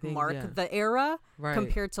there many that things, mark yeah. the era Right.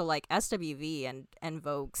 compared to like SWV and En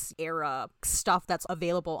Vogue's era stuff that's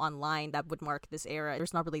available online that would mark this era.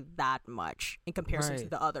 There's not really that much in comparison to Right.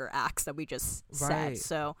 the other acts that we just said. Right.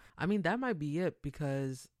 So I mean, that might be it,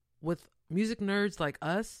 because with music nerds like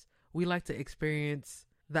us, we like to experience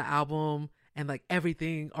the album and like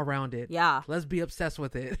everything around it. Yeah. Let's be obsessed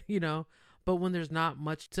with it, you know? But when there's not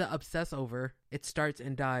much to obsess over, it starts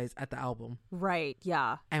and dies at the album. right,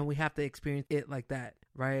 yeah. And we have to experience it like that,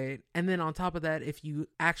 right? And then on top of that, if you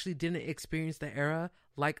actually didn't experience the era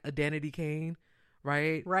like a Danity Kane,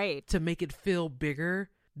 right? Right. To make it feel bigger,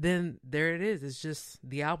 then there it is. It's just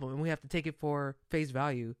the album. And we have to take it for face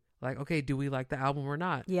value. Like, okay, do we like the album or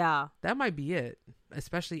not? Yeah. That might be it,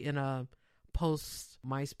 especially in a post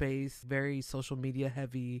MySpace, very social media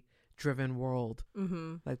heavy driven world.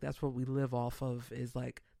 Mm-hmm. Like that's what we live off of, is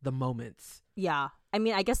like the moments. Yeah. I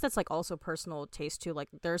mean, I guess that's like also personal taste too. Like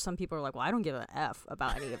there are some people who are like, well, I don't give a F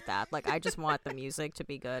about any of that. Like I just want the music to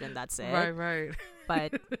be good and that's it. Right.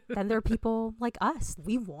 But then there are people like us.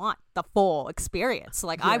 We want the full experience.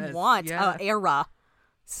 Like I Yes, want yeah. an era.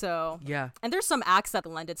 So Yeah. and there's some acts that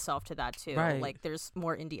lend itself to that too. Right. Like there's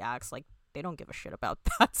more indie acts, like they don't give a shit about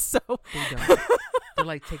that. So They don't. They're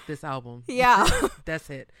like, take this album. Yeah. That's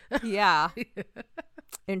it. yeah.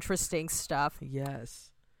 Interesting stuff.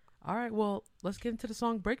 Yes. All right. Well, let's get into the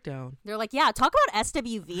song breakdown. They're like, yeah, talk about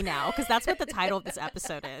SWV now, because that's what the title of this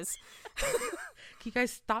episode is. Can you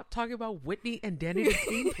guys stop talking about Whitney and Danity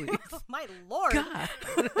Kane, please? My lord. God.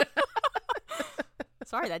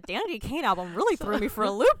 Sorry, that Danity Kane album really threw me for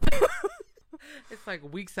a loop. It's like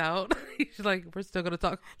weeks out. She's like, we're still going to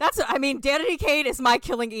talk. I mean, Danity Kane is my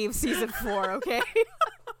Killing Eve season 4, okay?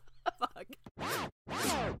 Fuck.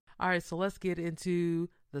 All right, so let's get into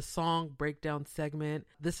the song breakdown segment.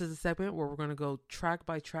 This is a segment where we're going to go track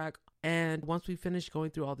by track. And once we finish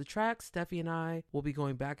going through all the tracks, Steffi and I will be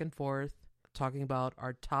going back and forth talking about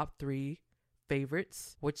our top 3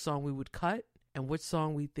 favorites, which song we would cut, and which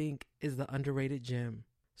song we think is the underrated gem.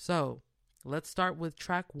 So let's start with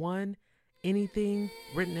track 1, Anything,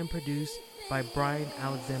 written and produced by Brian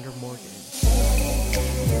Alexander Morgan.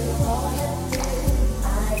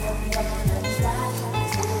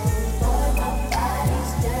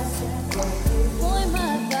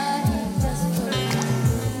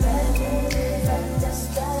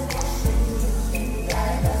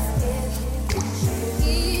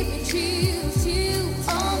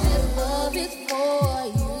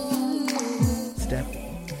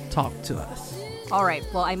 Steffi, talk to us. All right.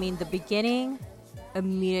 Well, I mean, the beginning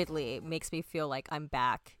immediately makes me feel like I'm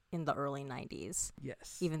back in the early 90s.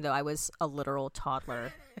 Yes. Even though I was a literal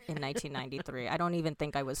toddler in 1993. I don't even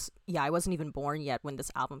think I wasn't even born yet when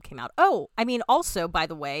this album came out. Oh, I mean, also, by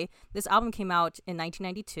the way, this album came out in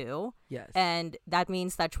 1992. Yes. And that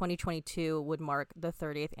means that 2022 would mark the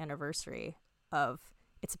 30th anniversary of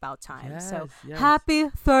It's About Time. So Yes. happy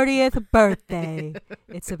 30th birthday.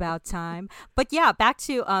 It's about time. But yeah, back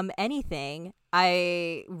to Anything.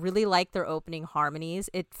 I really like their opening harmonies.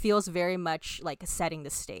 It feels very much like setting the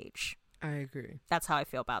stage. I agree. That's how I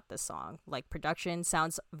feel about this song. Like, production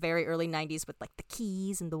sounds very early 90s with like the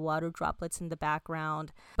keys and the water droplets in the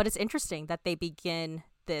background. But it's interesting that they begin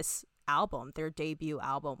this album, their debut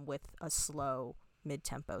album, with a slow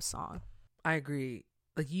mid-tempo song. I agree.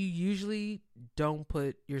 Like, you usually don't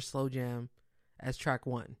put your slow jam as track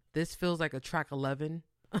 1. This feels like a track 11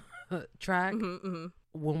 track.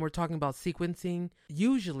 When we're talking about sequencing,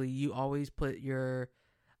 usually you always put your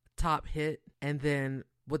top hit and then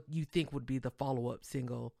what you think would be the follow-up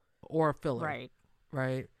single or a filler.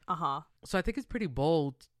 Right. So I think it's pretty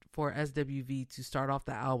bold for SWV to start off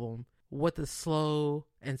the album with a slow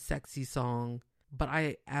and sexy song, but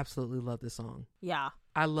I absolutely love this song. Yeah.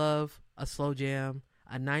 I love a slow jam,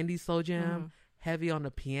 a 90s slow jam, heavy on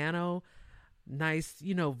the piano, nice,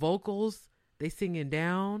 vocals, they singing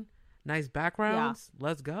down, nice backgrounds. Yeah.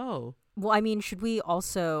 Let's go. Well, I mean, should we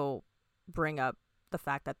also bring up the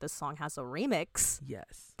fact that this song has a remix?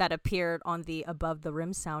 Yes. That appeared on the Above the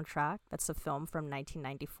Rim soundtrack. That's a film from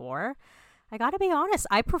 1994. I gotta be honest,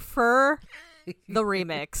 I prefer the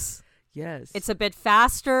remix. Yes. It's a bit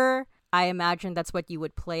faster. I imagine that's what you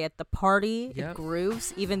would play at the party. Yep. It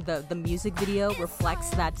grooves. Even the music video reflects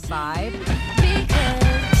that vibe.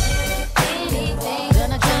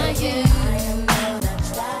 Gonna try you.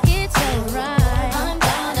 It's alright. I'm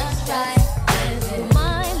gonna try.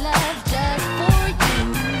 My love just for you.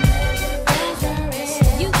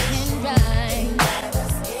 You can ride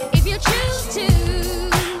if you choose to.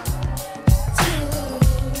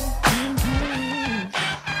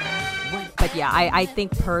 But yeah, I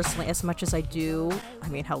think personally, as much as I do, I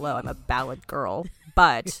mean, hello, I'm a ballad girl,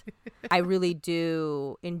 but I really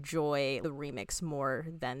do enjoy the remix more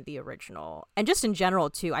than the original. And just in general,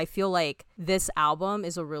 too, I feel like this album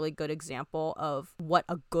is a really good example of what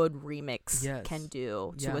a good remix can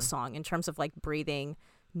do to a song in terms of like breathing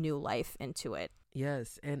new life into it.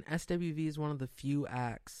 Yes, and SWV is one of the few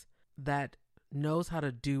acts that knows how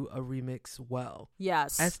to do a remix well.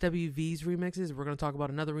 Yes. SWV's remixes, we're going to talk about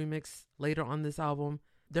another remix later on this album.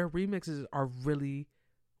 Their remixes are really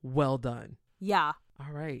well done. Yeah.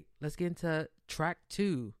 All right, let's get into track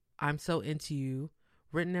 2, I'm So Into You,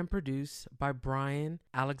 written and produced by Brian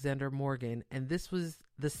Alexander Morgan. And this was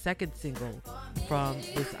the second single from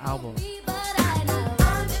this album.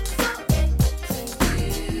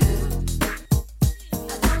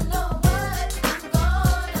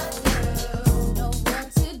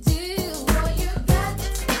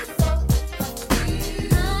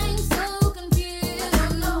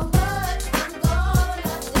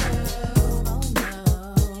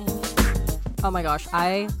 Oh my gosh,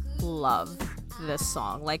 I love this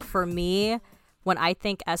song. Like for me, when I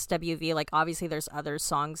think SWV, like obviously there's other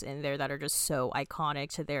songs in there that are just so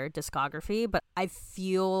iconic to their discography, but I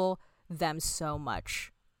feel them so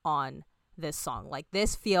much on this song. Like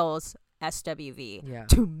this feels SWV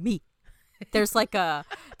to me. There's like a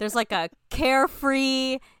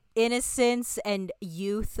carefree innocence and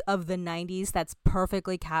youth of the 90s that's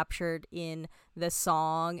perfectly captured in the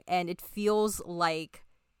song, and it feels like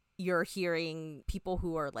you're hearing people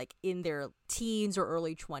who are like in their teens or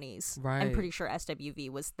early 20s. Right. I'm pretty sure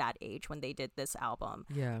SWV was that age when they did this album.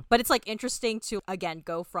 Yeah. But it's like interesting to, again,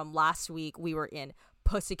 go from last week we were in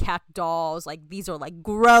Pussycat Dolls, like these are like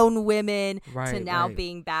grown women, to now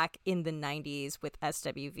being back in the 90s with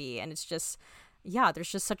SWV. And it's just, yeah,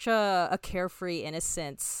 there's just such a carefree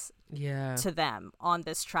innocence to them on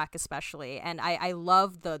this track especially. And I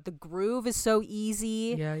love the groove is so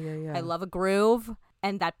easy. Yeah. I love a groove.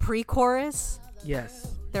 And that pre-chorus,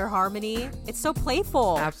 yes, their harmony, it's so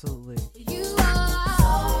playful. Absolutely. You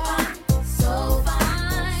are so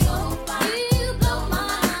fine, so fine. You blow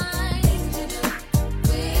my mind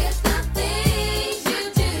with the things you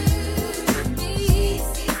do to me.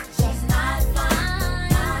 She's not fine,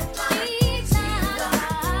 not fine. She's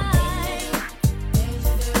not fine. Things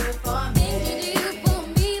you do for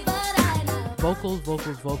me, but I know. Vocals.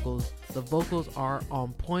 The vocals are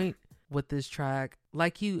on point with this track.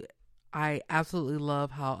 Like you, I absolutely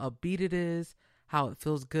love how upbeat it is, how it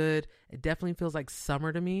feels good. It definitely feels like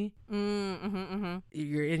summer to me.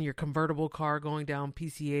 You're in your convertible car going down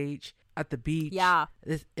PCH at the beach. Yeah.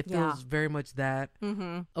 It feels very much that.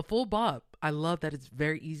 A full bop. I love that it's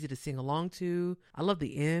very easy to sing along to. I love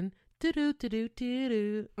the end. I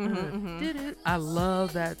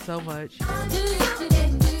love that so much.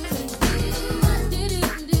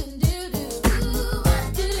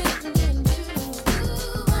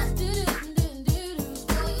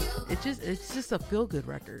 It's just a feel-good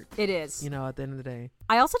record. It is. You know, at the end of the day.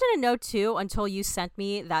 I also didn't know, too, until you sent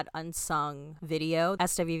me that Unsung video.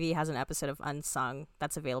 SWV has an episode of Unsung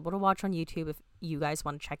that's available to watch on YouTube if you guys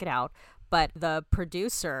want to check it out. But the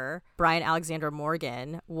producer, Brian Alexander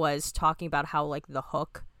Morgan, was talking about how, like, the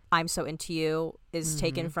hook, I'm So Into You, is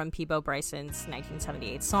taken from Peabo Bryson's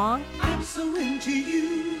 1978 song. I'm so into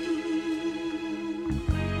you.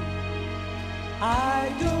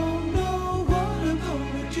 I don't know what I'm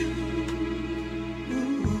gonna do.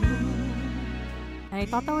 And I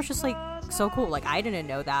thought that was just like so cool. Like I didn't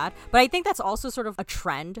know that. But I think that's also sort of a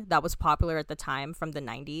trend that was popular at the time from the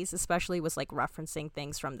 90s, especially was like referencing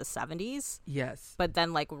things from the 70s. Yes. But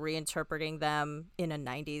then like reinterpreting them in a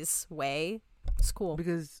 90s way. It's cool.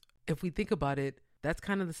 Because if we think about it, that's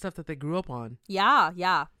kind of the stuff that they grew up on. Yeah.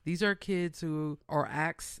 These are kids who are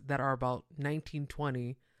acts that are about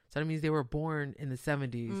 1920. So that means they were born in the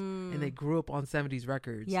 70s and they grew up on 70s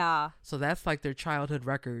records. Yeah. So that's like their childhood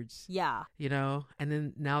records. Yeah. You know? And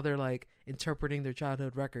then now they're like interpreting their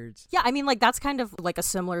childhood records. Yeah. I mean, like that's kind of like a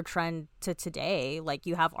similar trend to today. Like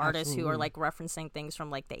you have artists who are like referencing things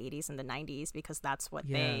from like the 80s and the 90s because that's what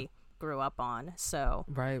they grew up on. So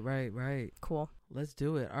Right. Cool. Let's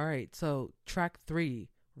do it. All right. So track 3,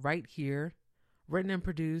 Right Here, written and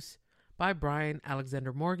produced by Brian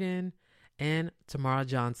Alexander Morgan and Tamara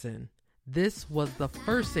Johnson. This was the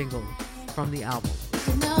first single from the album.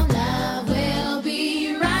 No love will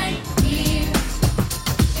be right here.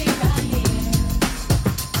 Be right here.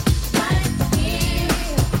 Right here.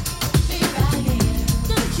 Be right here.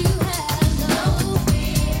 Don't you have no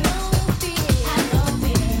fear. No fear. Have no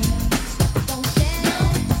fear. Don't shed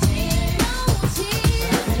no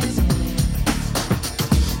tears.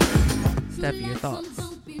 Steffi, your thoughts?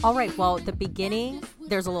 All right. Well, the beginning,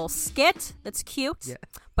 there's a little skit that's cute. Yeah.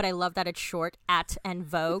 But I love that it's short, at and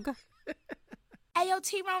Vogue. Hey, yo,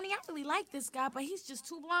 T-Ronnie, I really like this guy, but he's just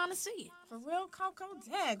too blind to see it. For real, Coco?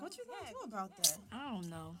 Dag, what you gonna do about that? I don't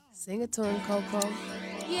know. Sing it to him, Coco.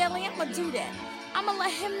 Yeah, Lee, I'm gonna do that. I'm gonna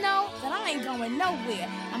let him know that I ain't going nowhere,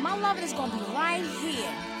 and my love is gonna be right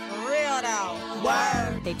here. For real, though.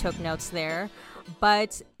 Word. They took notes there.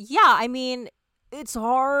 But yeah, I mean, it's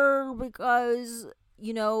hard because,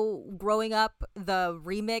 you know, growing up, the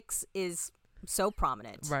remix is so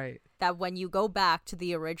prominent. Right. That when you go back to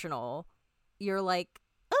the original, you're like,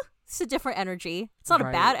 it's a different energy. It's not a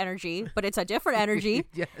bad energy, but it's a different energy.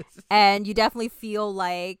 Yes. And you definitely feel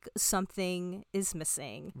like something is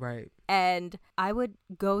missing. Right. And I would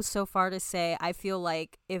go so far to say, I feel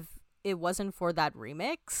like if it wasn't for that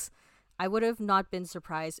remix, I would have not been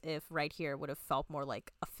surprised if Right Here would have felt more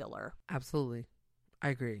like a filler. Absolutely. I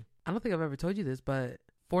agree. I don't think I've ever told you this, but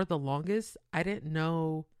for the longest, I didn't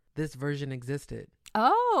know this version existed.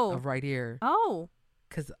 Oh. Of Right Here. Oh.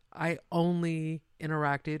 Because I only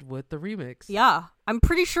interacted with the remix. Yeah. I'm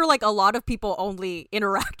pretty sure like a lot of people only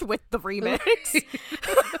interact with the remix.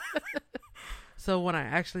 So when I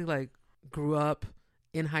actually like grew up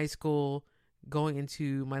in high school, going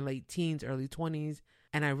into my late teens, early 20s,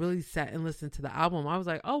 and I really sat and listened to the album, I was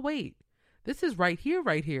like, oh, wait, this is Right Here,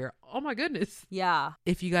 Right Here. Oh, my goodness. Yeah.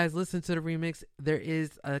 If you guys listen to the remix, there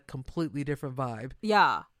is a completely different vibe.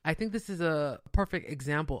 Yeah. I think this is a perfect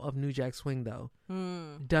example of New Jack Swing, though.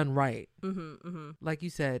 Done right. Like you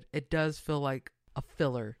said, it does feel like a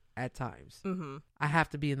filler at times. I have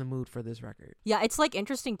to be in the mood for this record. Yeah, it's like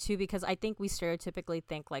interesting too, because I think we stereotypically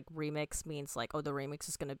think like remix means like, oh, the remix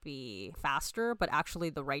is going to be faster, but actually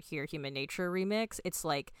the Right Here Human Nature remix, it's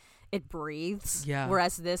like it breathes. Yeah.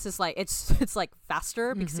 Whereas this is like it's like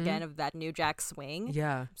faster because again of that New Jack Swing.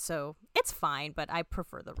 Yeah. So it's fine, but I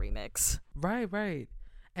prefer the remix. Right.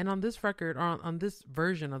 And on this record, or on this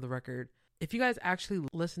version of the record, if you guys actually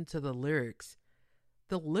listen to the lyrics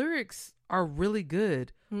are really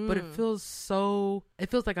good, but it feels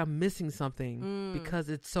like I'm missing something because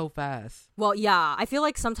it's so fast. Well, yeah, I feel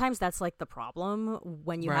like sometimes that's like the problem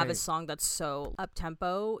when you have a Right. song that's so up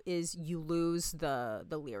tempo is you lose the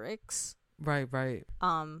lyrics. Right.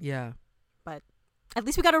 Yeah. But at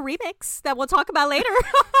least we got a remix that we'll talk about later.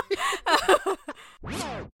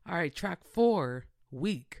 All right, track 4,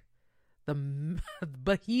 Weak. The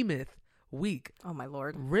behemoth Weak. Oh my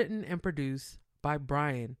Lord. Written and produced by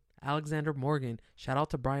Brian Alexander Morgan. Shout out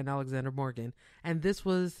to Brian Alexander Morgan. And this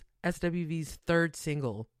was SWV's third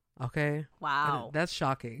single. Okay? Wow. And that's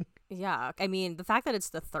shocking. Yeah, I mean, the fact that it's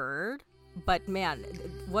the third, but man,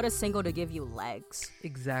 what a single to give you legs.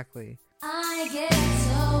 Exactly. I get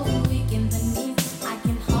so weak in the knees, I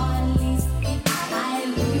can hardly speak. I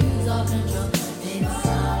lose all control. Then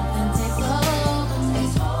something takes over me.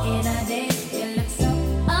 In a day, it looks so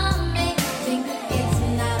amazing. It's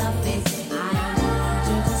not a face. I need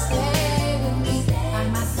you to stay with me. By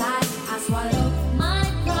my side, I swallow my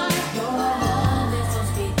pride. Your love is so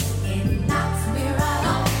sweet. It knocks me right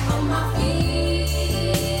off of my feet.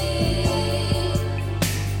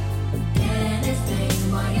 Can't explain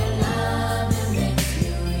why your love is makes me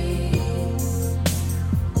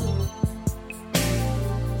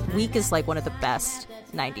weak. Weak is like one of the best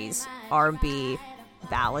 90s R&B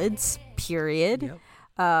ballads, period. Yep.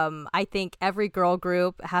 I think every girl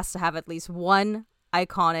group has to have at least one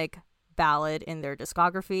iconic ballad in their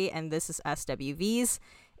discography, and this is SWV's.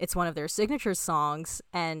 It's one of their signature songs,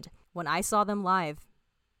 and when I saw them live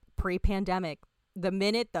pre-pandemic, the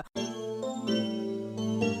minute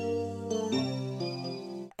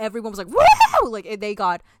everyone was like, woo! Like, they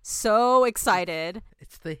got so excited.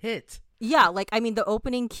 It's the hit. Yeah, like, I mean, the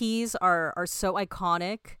opening keys are so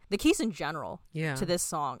iconic. The keys in general to this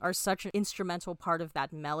song are such an instrumental part of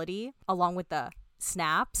that melody, along with the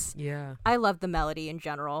snaps. Yeah. I love the melody in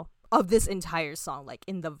general of this entire song. Like,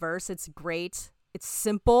 in the verse, it's great. It's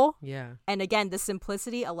simple. Yeah. And again, the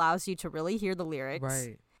simplicity allows you to really hear the lyrics.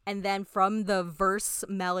 Right. And then from the verse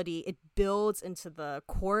melody, it builds into the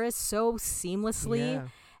chorus so seamlessly. Yeah.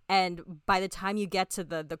 And by the time you get to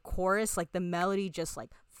the chorus, like the melody just like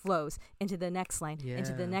flows into the next line,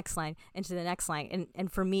 into the next line, into the next line.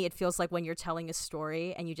 And for me, it feels like when you're telling a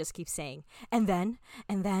story and you just keep saying, and then,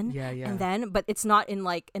 and then, but it's not in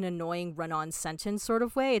like an annoying run-on sentence sort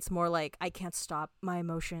of way. It's more like, I can't stop my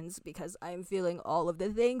emotions because I'm feeling all of the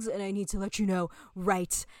things and I need to let you know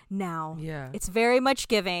right now. Yeah. It's very much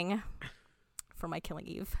giving for my Killing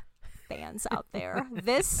Eve fans out there.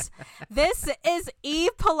 This is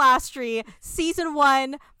Eve Polastri season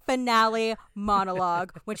 1 finale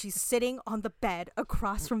monologue when she's sitting on the bed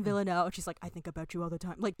across from Villanelle and she's like, I think about you all the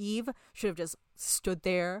time. Like, Eve should have just stood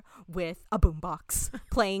there with a boombox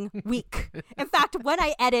playing Weak. In fact, when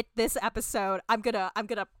I edit this episode, I'm gonna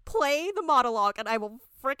play the monologue and I will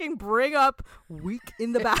freaking bring up Weak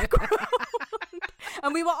in the background.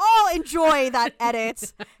 And we will all enjoy that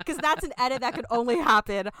edit because that's an edit that could only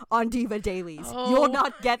happen on Diva Dailies. You'll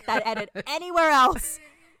not get that edit anywhere else.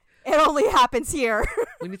 It only happens here.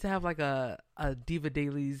 We need to have like a Diva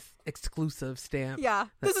Dailies exclusive stamp. Yeah,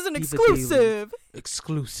 this is an Diva exclusive. Dailies.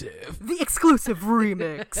 Exclusive. The exclusive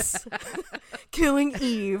remix. Killing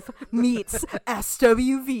Eve meets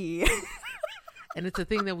SWV. And it's a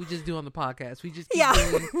thing that we just do on the podcast. We just keep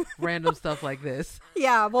doing random stuff like this.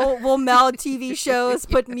 Yeah, we'll meld TV shows,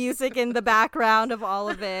 put music in the background of all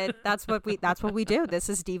of it. That's what we do. This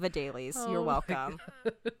is Diva Dailies. You're welcome.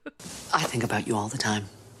 I think about you all the time.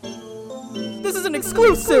 This is an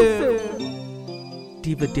exclusive.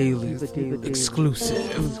 Diva Dailies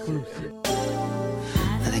exclusive.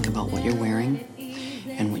 I think about what you're wearing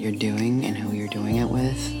and what you're doing and who you're doing it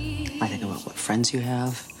with. I think about what friends you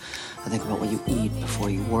have. I think about what you eat before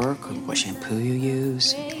you work, or what shampoo you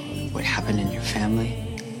use, what happened in your family.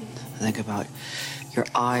 I think about your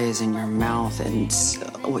eyes and your mouth and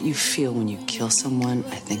what you feel when you kill someone.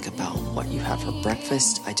 I think about what you have for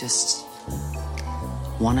breakfast. I just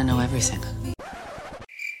want to know everything.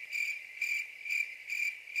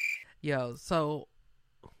 Yo, so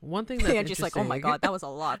one thing that's Angie's like, oh my God, that was a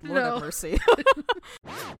lot. Lord have mercy.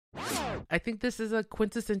 I think this is a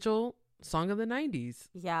quintessential song of the 90s.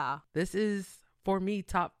 Yeah. This is, for me,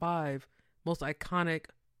 top 5 most iconic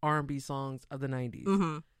R&B songs of the 90s.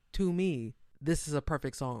 Mm-hmm. To me, this is a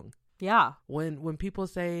perfect song. Yeah. When people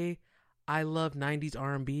say, I love 90s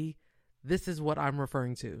R&B, this is what I'm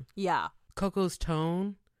referring to. Yeah. Coco's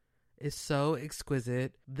tone is so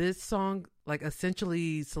exquisite. This song, like,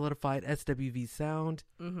 essentially solidified SWV's sound.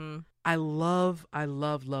 Mm-hmm. I love.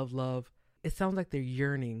 It sounds like they're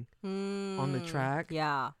yearning on the track.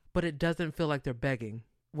 Yeah. But it doesn't feel like they're begging.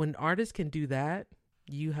 When artists can do that,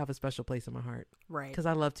 you have a special place in my heart. Right. Because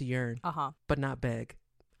I love to yearn, Uh-huh. but not beg.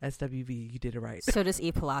 SWV, you did it right. So does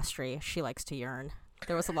Eve Polastri. She likes to yearn.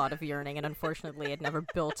 There was a lot of yearning, and unfortunately, it never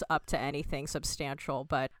built up to anything substantial.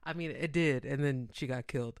 But I mean, it did, and then she got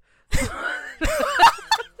killed.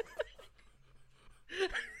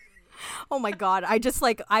 oh my God,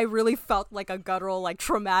 I really felt like a guttural, like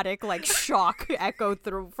traumatic, like shock echo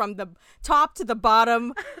through from the top to the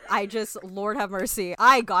bottom. Lord have mercy,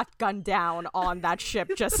 I got gunned down on that ship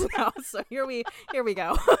just now. So here we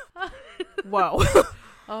go. Whoa.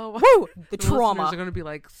 Oh, woo! The trauma. Listeners are gonna be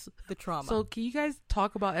like, the trauma. So can you guys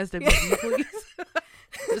talk about SWV, please?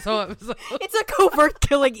 This whole episode. It's a covert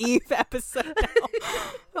Killing Eve episode now.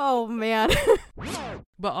 Oh man.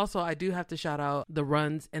 But also, I do have to shout out the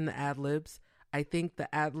runs and the ad-libs. I think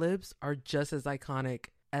the ad-libs are just as iconic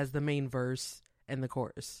as the main verse and the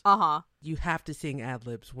chorus. Uh-huh. You have to sing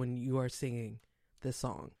ad-libs when you are singing this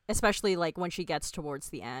song. Especially like when she gets towards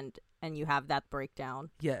the end and you have that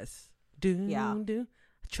breakdown. Yes. Yeah.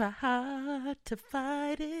 Try hard to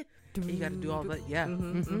fight it. You got to do all that. Yeah.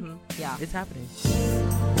 Mm-hmm, mm-hmm. Yeah. It's happening.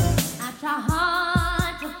 I try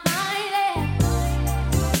hard to fight it.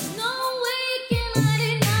 No waking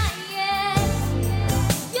night yet.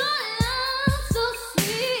 Your love so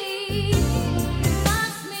sweet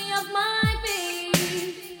reminds me of my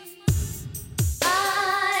baby.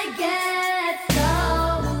 I get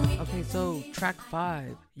so. Okay, so track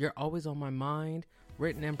 5, You're Always on My Mind,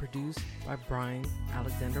 written and produced by Brian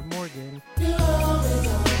Alexander Morgan.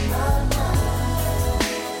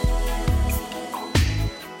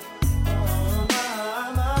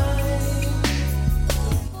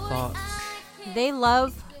 Thoughts? They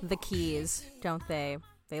love the keys, don't they?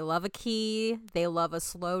 They love a key. They love a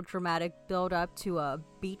slow, dramatic build up to a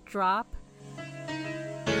beat drop.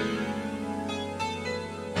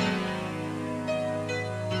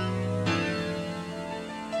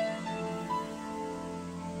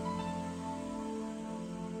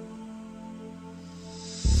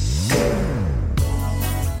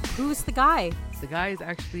 Who's the guy? The guy is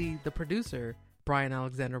actually the producer, Brian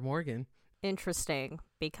Alexander Morgan. interesting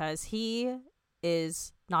because he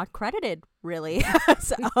is not credited really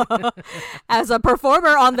as a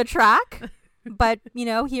performer on the track. But, you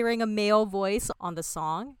know, hearing a male voice on the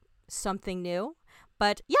song, something new.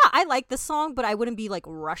 But yeah, I like the song, but I wouldn't be like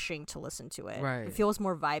rushing to listen to it. Right. It feels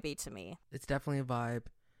more vibey to me. It's definitely a vibe.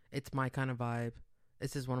 It's my kind of vibe.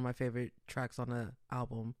 This is one of my favorite tracks on the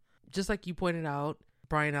album. Just like you pointed out,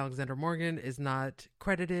 Brian Alexander Morgan is not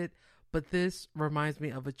credited, but this reminds me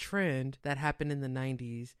of a trend that happened in the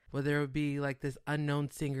 90s where there would be like this unknown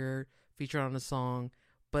singer featured on a song,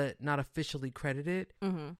 but not officially credited.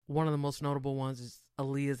 Mm-hmm. One of the most notable ones is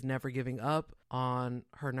Aaliyah's Never Giving Up on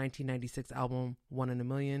her 1996 album, One in a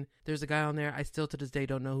Million. There's a guy on there. I still to this day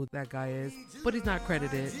don't know who that guy is, but he's not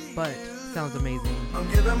credited, but sounds amazing. I'm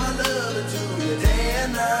giving my love to you day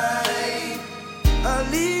and night.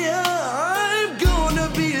 Aaliyah, I'm gonna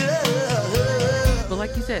be loved. But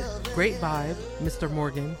like you said, great vibe. Mr.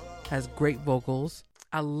 Morgan has great vocals.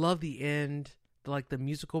 I love the end, like the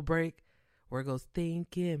musical break where it goes,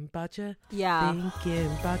 thinking about you. Yeah.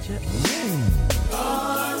 Thinking about you.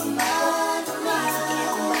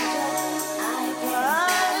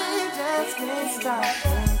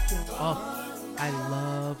 Oh, I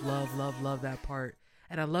love that part.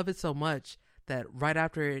 And I love it so much that right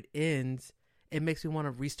after it ends, it makes me want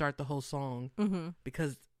to restart the whole song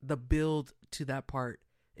because the build to that part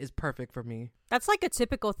is perfect for me. That's like a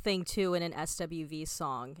typical thing too in an SWV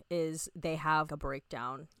song is they have a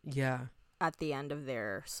breakdown. Yeah. At the end of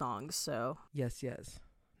their songs, so. Yes.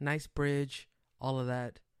 Nice bridge, all of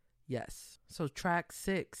that. Yes. So track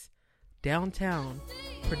 6, Downtown,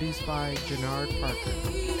 produced by Jernard Parker.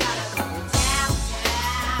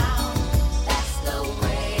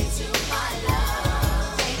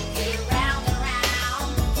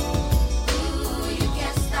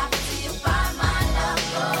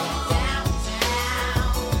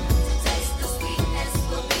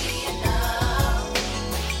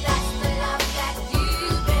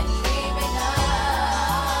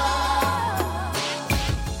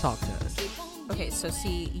 Talk to us. Okay, so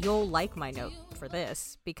see, you'll like my note for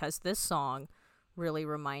this because this song really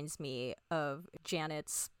reminds me of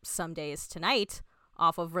Janet's Some Days Tonight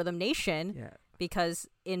off of Rhythm Nation. Yeah. Because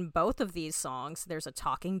in both of these songs, there's a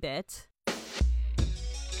talking bit.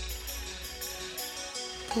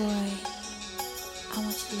 Boy, I want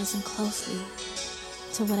you to listen closely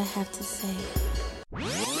to what I have to say.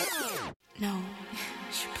 No,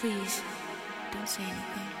 please, don't say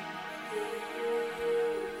anything.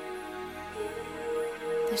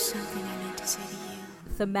 There's something I need to say to you.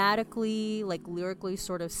 Thematically, like lyrically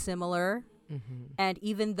sort of similar. And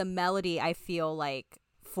even the melody, I feel like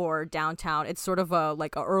for Downtown, it's sort of a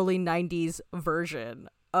like a early 90s version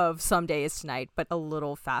of Some Days Tonight, but a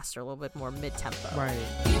little faster, a little bit more mid-tempo. Right.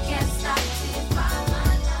 You can't stop till you find my love.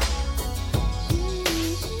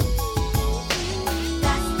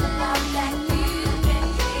 That's the love that you've been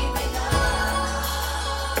dreaming of.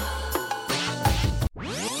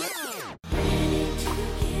 Ready to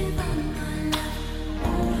give up my love.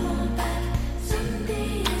 Won't hold back. Some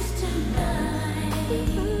days tonight.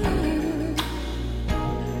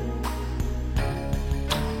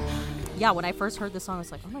 Yeah, when I first heard the song, I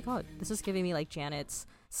was like, oh my god, this is giving me like Janet's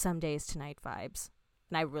Some Days Tonight vibes.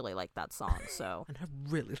 And I really like that song, so. And I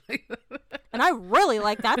really like that. And I really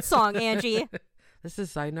like that song, Angie. This is a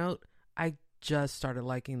side note. I just started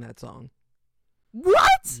liking that song.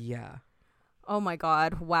 What? Yeah. Oh my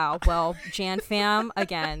god, wow. Well, Jan fam,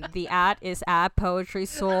 again, the @ is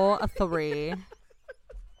 @PoetrySoul3.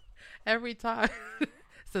 Every time.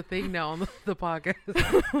 It's a thing now on the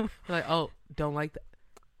podcast. Like, oh, don't like that.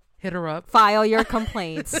 Hit her up. File your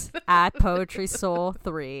complaints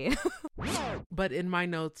 @PoetrySoul3. But in my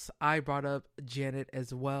notes, I brought up Janet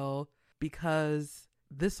as well because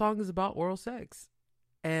this song is about oral sex.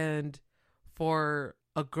 And for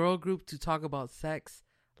a girl group to talk about sex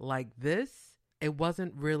like this, it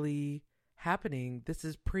wasn't really happening. This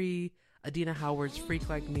is pre Adina Howard's Freak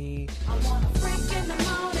Like Me. I want a freak in the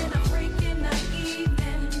morning, a freak in the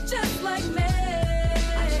evening, just like me.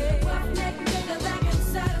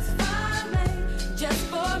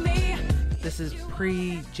 This is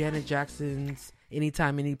pre Janet Jackson's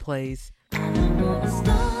Anytime, Any Place.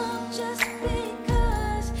 Stop just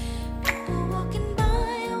because people walking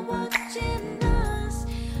by are watching us.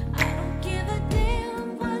 I don't give a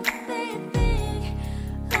damn what they think.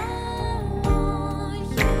 I want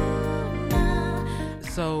you now.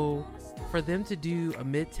 So for them to do a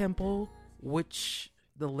mid-tempo, which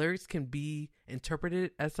the lyrics can be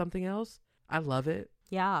interpreted as something else, I love it.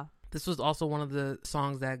 Yeah. This was also one of the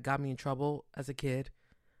songs that got me in trouble as a kid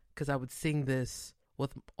because I would sing this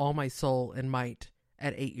with all my soul and might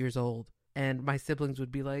at 8 years old. And my siblings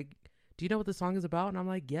would be like, do you know what the song is about? And I'm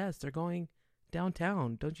like, yes, they're going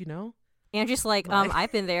downtown. Don't you know? Angie's like,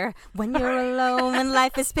 I've been there. When you're alone and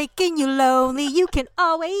life is making you lonely, you can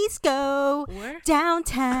always go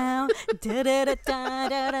downtown.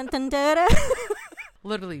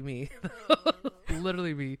 Literally me.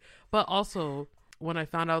 Literally me. But also, when I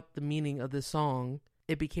found out the meaning of this song,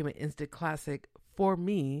 it became an instant classic for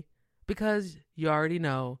me because you already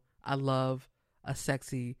know I love a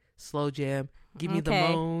sexy slow jam. Give me the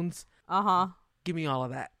moans. Give me all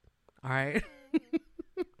of that. All right.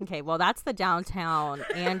 Okay, well, that's the downtown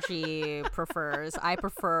Angie prefers. I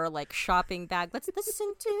prefer like shopping bag. Let's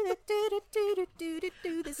listen to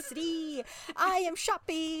the city. I am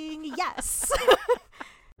shopping. Yes.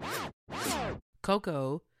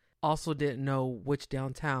 Coco also didn't know which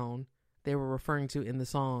downtown they were referring to in the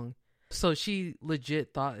song. So she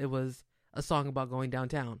legit thought it was a song about going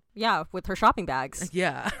downtown. Yeah, with her shopping bags.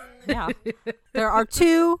 Yeah. Yeah. There are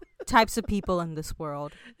two types of people in this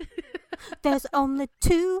world. There's only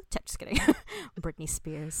two. Just kidding. Britney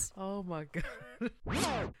Spears. Oh my God.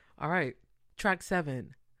 All right. Track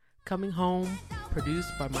 7. Coming Home,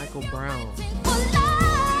 produced by Michael Brown.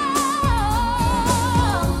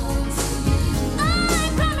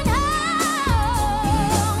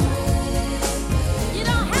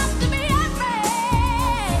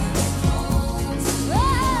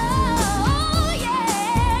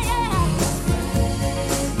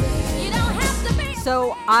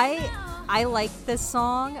 So I like this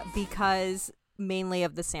song because mainly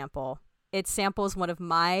of the sample. It samples one of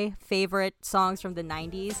my favorite songs from the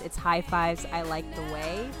 90s. It's High Fives, I Like the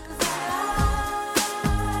Way.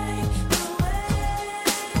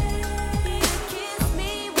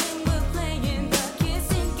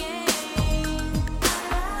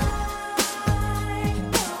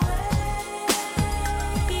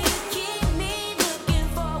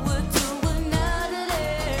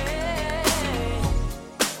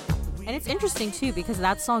 And it's interesting too because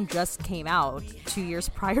that song just came out 2 years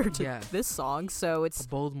prior to this song, so it's a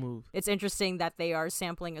bold move. It's interesting that they are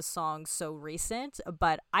sampling a song so recent,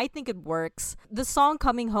 but I think it works. The song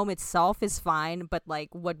Coming Home itself is fine, but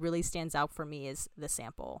like what really stands out for me is the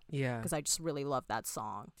sample. Yeah, because I just really love that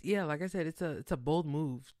song. Yeah, like I said, it's a bold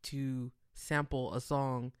move to sample a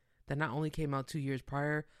song that not only came out 2 years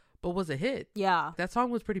prior, but was a hit. Yeah, that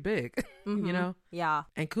song was pretty big. Mm-hmm. You know. Yeah,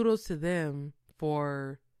 and kudos to them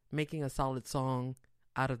for making a solid song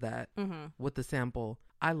out of that with the sample.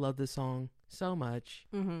 I love this song so much.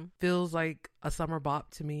 Feels like a summer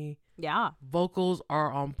bop to me. Yeah. Vocals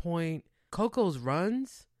are on point. Coco's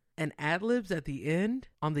runs and ad-libs at the end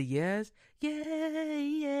on the yes.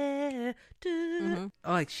 Yeah.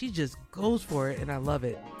 Like she just goes for it and I love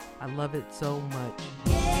it. I love it so much.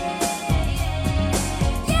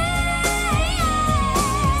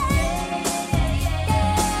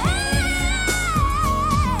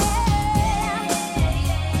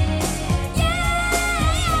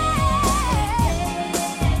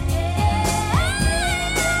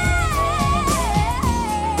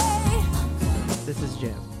 This is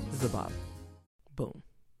Jam. This is a bop. Boom.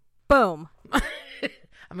 Boom. I'm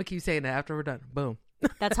going to keep saying that after we're done. Boom.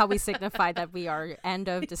 That's how we signify that we are end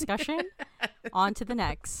of discussion. On to the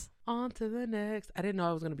next. On to the next. I didn't know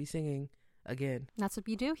I was going to be singing again. That's what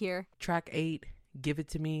you do here. Track 8, Give It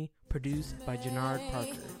To Me, produced by Jannard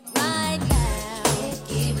Parker. Right now,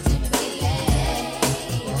 give it to me,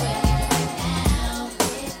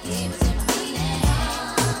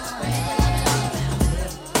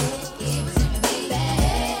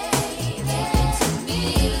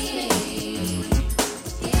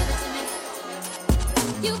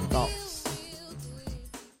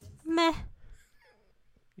 Meh.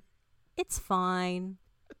 It's fine.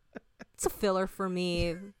 It's a filler for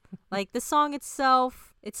me. Like the song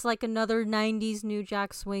itself, it's like another 90s New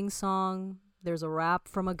Jack Swing song. There's a rap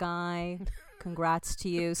from a guy. Congrats to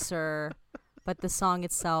you, sir. But the song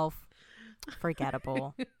itself,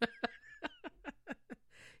 forgettable.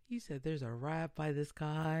 You said there's a rap by this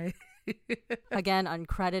guy. Again,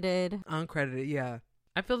 uncredited. Uncredited, yeah.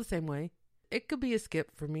 I feel the same way. It could be a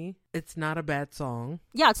skip for me. It's not a bad song.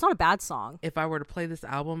 Yeah, it's not a bad song. If I were to play this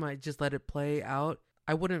album, I'd just let it play out.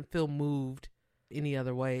 I wouldn't feel moved any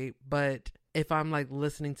other way. But if I'm like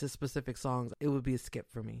listening to specific songs, it would be a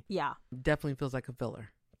skip for me. Yeah. Definitely feels like a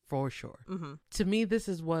filler, for sure. Mm-hmm. To me, this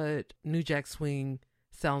is what New Jack Swing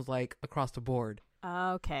sounds like across the board.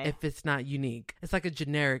 Okay. If it's not unique. It's like a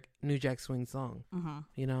generic New Jack Swing song. Mm-hmm.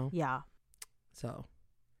 You know? Yeah. So,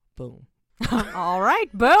 boom. All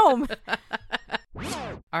right, boom.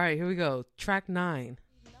 All right, here we go. Track 9,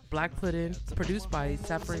 Black Puddin', produced by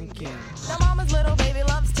Saffron King. Now mama's little baby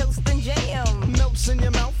loves toasting jam. Notes in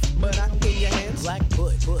your mouth, but not in your hands. Black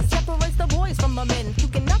foot. Separates the boys from the men who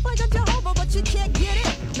can knock like a Jehovah, but you can't get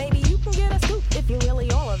it. Maybe you can get a scoop if you're really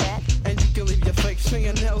all of that. And you can leave your fake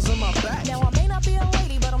fingernails on my back. Now I may not be a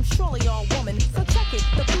lady, but I'm surely all woman. So check it,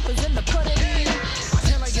 the proof is in the pudding.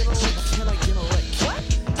 Can I get a lick? Can I get a lick? What?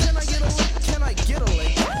 Can I get a lick? Can I get a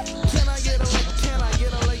lick? What? Can I get a lick? Can I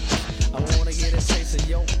get a lick? I wanna get a taste of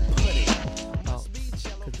your pudding. Oh,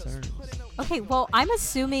 concerns. Okay, well, I'm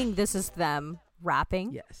assuming this is them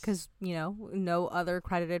rapping. Yes. Because, you know, no other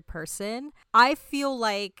credited person. I feel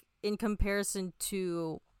like in comparison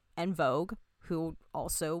to En Vogue, who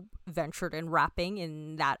also ventured in rapping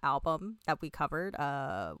in that album that we covered,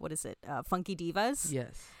 what is it? Funky Divas.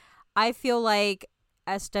 Yes. I feel like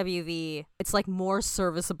SWV, it's like more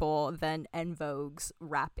serviceable than En Vogue's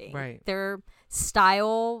rapping. Right. Their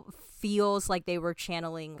style feels like they were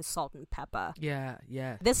channeling Salt and Peppa. Yeah.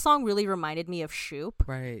 This song really reminded me of Shoop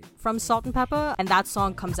from Salt and Peppa, and that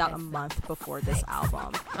song comes out a month before this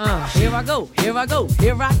album. Here I go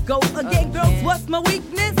again, girls. What's my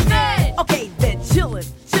weakness? Okay, then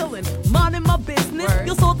chillin', minding my business.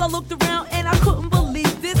 You saw I looked around and I couldn't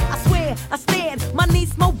believe this. I swear, I stand, my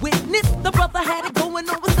niece, my witness. The brother had it going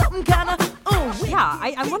on with something kinda. Yeah,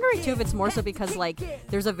 I'm wondering too if it's more so because like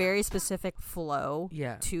there's a very specific flow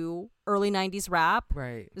to early 90s rap.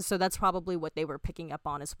 Right. So that's probably what they were picking up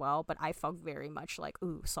on as well. But I felt very much like,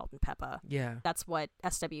 ooh, Salt and Peppa. Yeah. That's what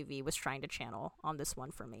SWV was trying to channel on this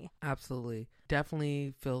one for me. Absolutely.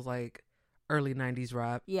 Definitely feels like early 90s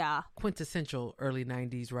rap. Yeah. Quintessential early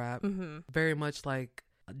 90s rap. Mm-hmm. Very much like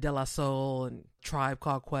De La Soul and Tribe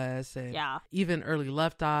Called Quest and yeah. even early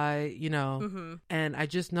Left Eye, you know. Mm-hmm. And I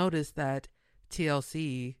just noticed that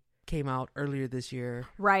TLC came out earlier this year.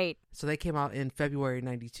 Right. So they came out in February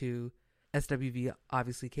 92. SWV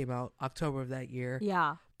obviously came out October of that year.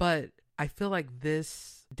 Yeah. But I feel like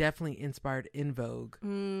this definitely inspired En Vogue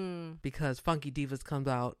because Funky Divas comes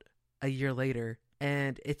out a year later.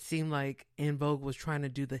 And it seemed like En Vogue was trying to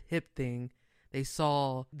do the hip thing. They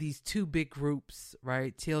saw these two big groups,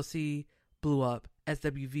 right? TLC blew up.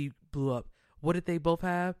 SWV blew up. What did they both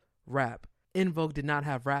have? Rap. En Vogue did not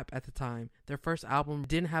have rap at the time. Their first album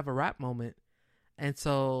didn't have a rap moment. And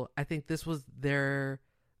so I think this was their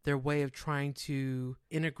way of trying to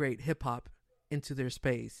integrate hip hop into their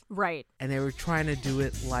space. Right. And they were trying to do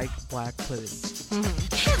it like Black Pudding.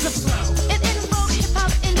 Mm-hmm. Here's a flow, an En Vogue hip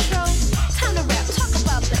hop intro. Time to rap, talk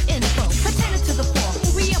about the info. Pretend it to the floor.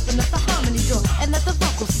 We open up the harmony door and let the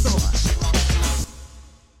vocals soar.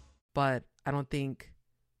 But I don't think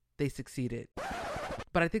they succeeded.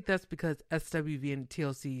 But I think that's because SWV and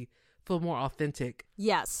TLC feel more authentic.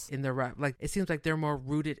 Yes. In their rap. Like, it seems like they're more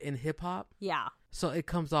rooted in hip hop. Yeah. So it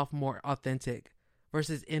comes off more authentic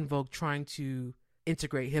versus En Vogue trying to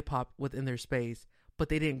integrate hip hop within their space, but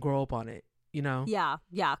they didn't grow up on it, you know? Yeah.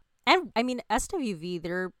 And I mean, SWV,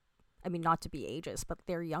 they're, I mean, not to be ageist, but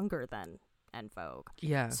they're younger than En Vogue.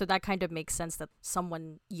 Yeah. So that kind of makes sense that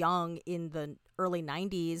someone young in the early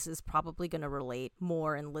 90s is probably going to relate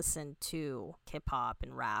more and listen to hip hop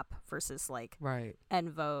and rap versus like En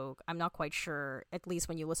Vogue. I'm not quite sure, at least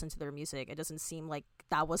when you listen to their music, it doesn't seem like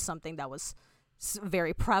that was something that was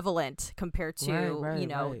very prevalent compared to, you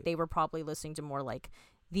know, they were probably listening to more like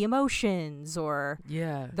The Emotions or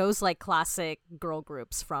those like classic girl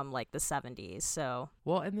groups from like the 70s. So,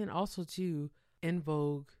 well, and then also too, En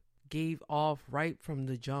Vogue gave off right from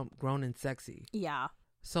the jump Grown and Sexy. Yeah.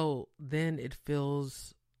 So then it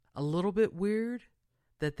feels a little bit weird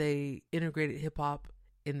that they integrated hip hop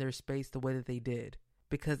in their space the way that they did,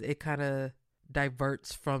 because it kind of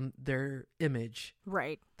diverts from their image.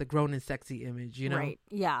 Right. The Grown and Sexy image, you know? Right.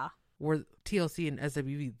 Yeah. Where TLC and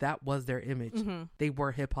SWV, that was their image. Mm-hmm. They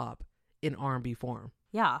were hip hop in R&B form.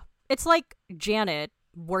 Yeah. It's like Janet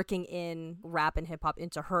working in rap and hip hop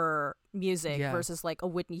into her music versus like a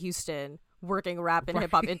Whitney Houston working rap and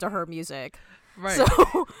hip hop into her music. Right. So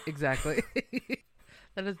exactly.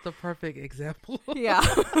 That is the perfect example. Yeah.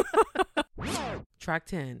 Track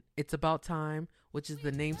 10, It's About Time, which is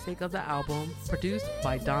the namesake of the album, produced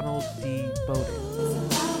by Donald D. Bowden.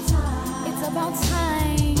 It's about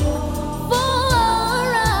time for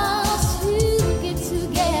us to get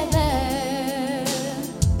together.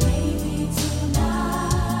 Maybe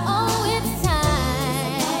tonight. Oh, it's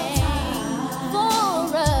time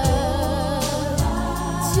for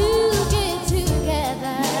us to get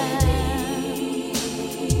together.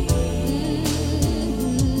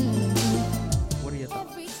 What are your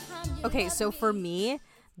thoughts? Okay, so for me,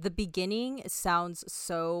 the beginning sounds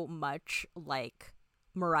so much like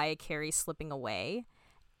Mariah Carey Slipping Away.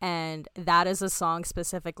 And that is a song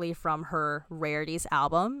specifically from her Rarities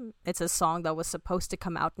album. It's a song that was supposed to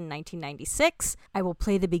come out in 1996. I will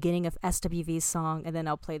play the beginning of SWV's song, and then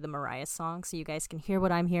I'll play the Mariah song so you guys can hear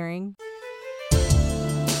what I'm hearing.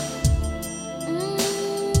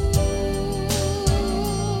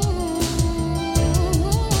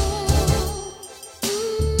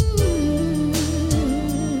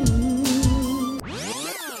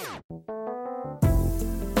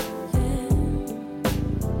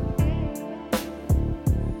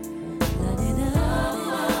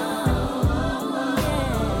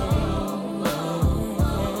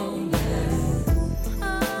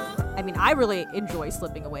 I really enjoy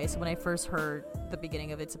Slipping Away, so when I first heard the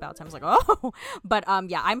beginning of It's About Time, I was like, oh. But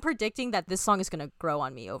yeah, I'm predicting that this song is going to grow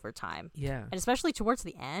on me over time. Yeah. And especially towards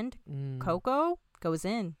the end, Coco goes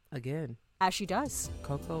in. Again. As she does.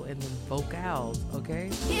 Coco and the vocals, okay?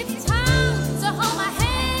 It's time to hold my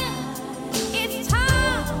hand. It's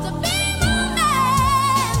time to be my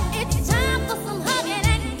man. It's time for some hugging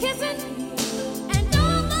and kissing. And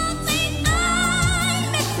all the things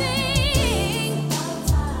I'm missing.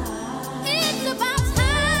 It's about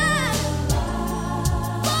time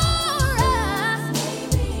for us.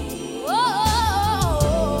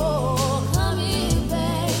 Whoa, come here,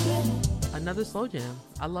 baby. Another slow jam.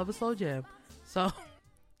 I love a slow jam. So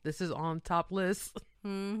this is on top list.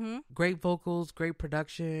 Mm-hmm. Great vocals, great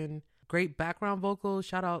production, great background vocals.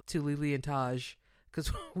 Shout out to Lily and Taj,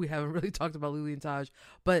 because we haven't really talked about Lily and Taj,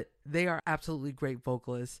 but they are absolutely great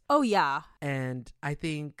vocalists. Oh, yeah. And I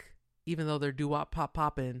think even though they're doo-wop pop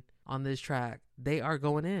popping on this track, they are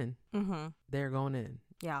going in. Mm-hmm. They're going in.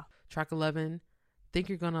 Yeah. Track 11, Think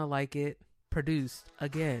You're Gonna Like It, produced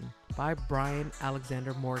again by Brian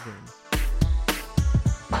Alexander Morgan.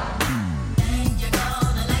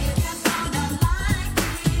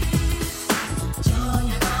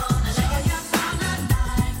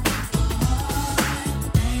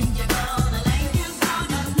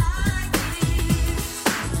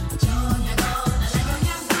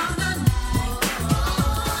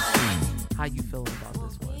 How you feeling about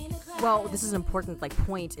this one? Well, this is an important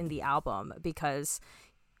point in the album because,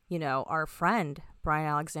 you know, our friend Brian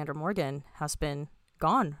Alexander Morgan has been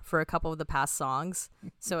gone for a couple of the past songs.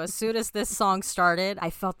 So as soon as this song started, I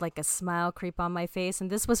felt like a smile creep on my face, and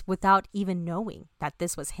this was without even knowing that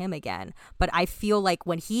this was him again. But I feel like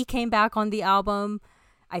when he came back on the album,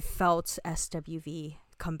 I felt SWV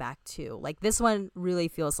come back too. Like this one really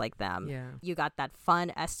feels like them. Yeah. You got that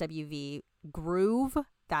fun SWV groove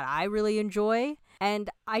that I really enjoy. And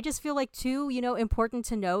I just feel like too, you know, important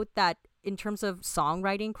to note that in terms of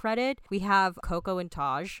songwriting credit, we have Coco and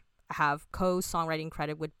Taj have co-songwriting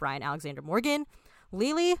credit with Brian Alexander Morgan.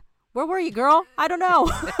 Lily, where were you, girl? I don't know.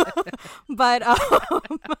 but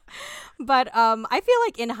I feel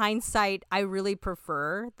like in hindsight, I really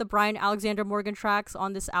prefer the Brian Alexander Morgan tracks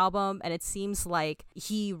on this album. And it seems like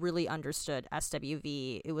he really understood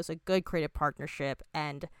SWV. It was a good creative partnership.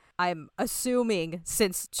 And I'm assuming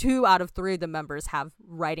since 2 out of 3 of the members have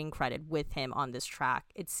writing credit with him on this track,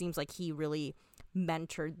 it seems like he really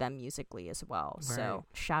mentored them musically as well. Right. So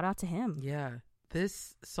shout out to him. Yeah.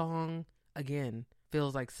 This song, again,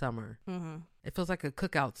 feels like summer. Mm-hmm. It feels like a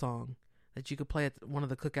cookout song that you could play at one of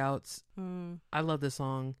the cookouts. I love this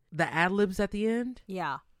song. The ad-libs at the end.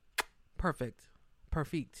 Yeah. Perfect.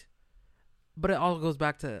 But it all goes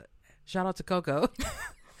back to shout out to Coco.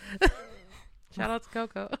 Shout out to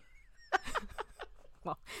Coco.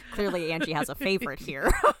 Well, clearly Angie has a favorite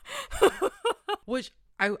here. Which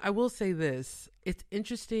I will say this. It's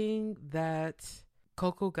interesting that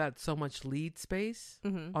Coco got so much lead space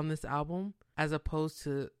on this album as opposed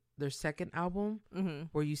to their second album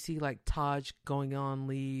where you see like Taj going on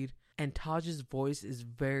lead, and Taj's voice is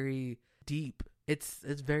very deep. It's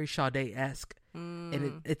very Sade-esque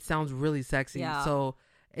and it sounds really sexy. Yeah. So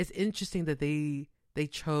it's interesting that they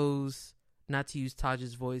chose not to use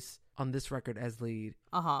Taj's voice on this record as lead.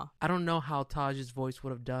 I don't know how Taj's voice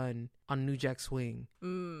would have done on New Jack Swing.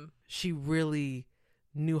 She really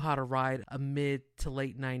knew how to ride a mid to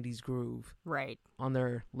late 90s groove right on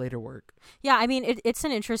their later work. Yeah, I mean, it's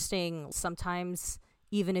an interesting, sometimes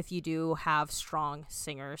even if you do have strong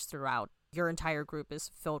singers throughout, your entire group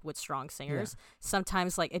is filled with strong singers. Yeah.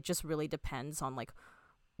 Sometimes like it just really depends on like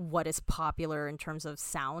what is popular in terms of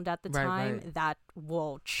sound at the time. Right. That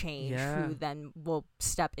will change who then will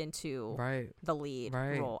step into the lead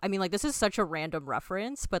role. I mean, like, this is such a random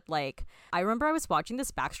reference, but like I remember I was watching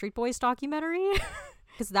this Backstreet Boys documentary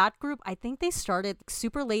because that group, I think they started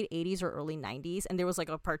super late 80s or early 90s, and there was like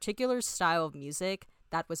a particular style of music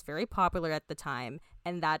that was very popular at the time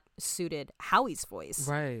and that suited Howie's voice.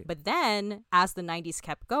 Right. But then as the 90s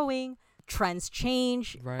kept going, trends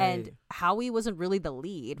change. Right. And Howie wasn't really the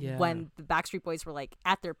lead when the Backstreet Boys were like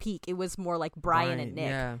at their peak. It was more like Brian and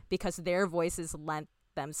Nick because their voices lent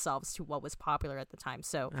themselves to what was popular at the time.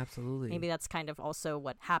 So absolutely, maybe that's kind of also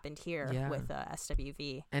what happened here with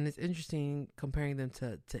SWV. And it's interesting comparing them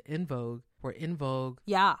to En Vogue, where En Vogue,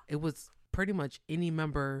 it was pretty much any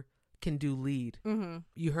member can do lead.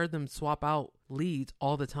 You heard them swap out leads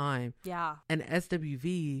all the time. And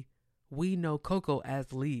SWV, we know Coco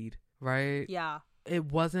as lead, right? It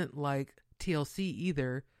wasn't like TLC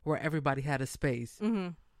either, where everybody had a space.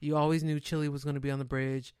 You always knew Chili was going to be on the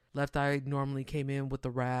bridge. Left Eye normally came in with the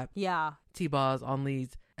rap. T-Boz on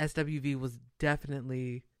leads. SWV was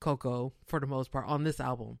definitely Coco for the most part on this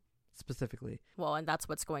album specifically. Well, and that's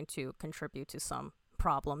what's going to contribute to some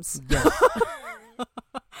problems. Yes.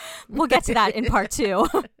 We'll get to that in part 2.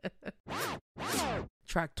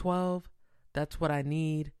 Track 12, That's What I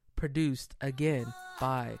Need, produced again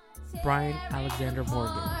by Brian Alexander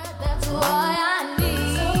Morgan. That's why I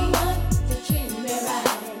need someone to treat me right.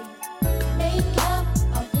 Make love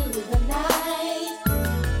all through the night.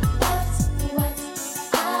 That's what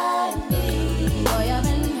I need. Boy, I've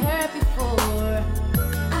been hurt before.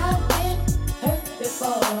 I've been hurt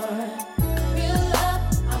before. Real love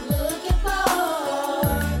I'm looking for.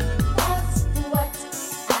 That's what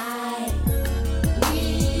I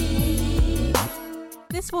need.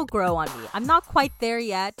 This will grow on me. I'm not quite there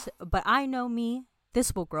yet, but I know me.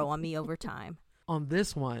 This will grow on me over time. On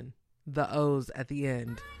this one, the O's at the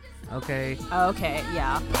end. Okay? Okay,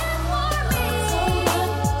 yeah.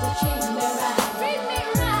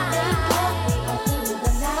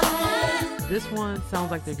 This one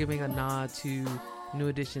sounds like they're giving a nod to New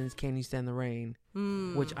Edition's Can You Stand the Rain,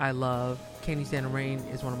 which I love. Can You Stand the Rain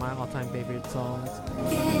is one of my all-time favorite songs.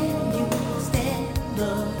 Can you stand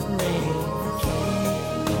the rain?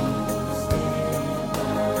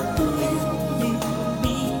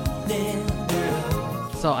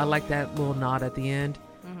 So I like that little nod at the end.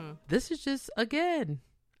 This is just, again,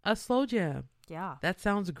 a slow jam. Yeah. That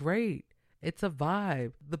sounds great. It's a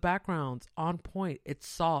vibe. The background's on point. It's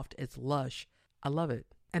soft. It's lush. I love it.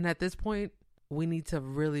 And at this point, we need to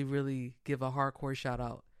really, really give a hardcore shout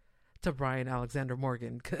out to Brian Alexander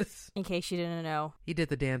Morgan, because in case you didn't know, he did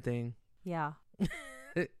the damn thing. Yeah.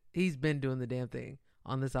 He's been doing the damn thing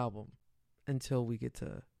on this album until we get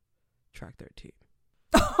to track 13.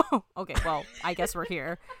 Okay, well, I guess we're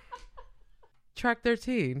here. Track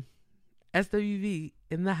 13, SWV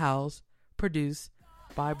in the House, produced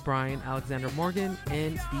by Brian Alexander Morgan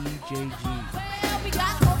and BJG. We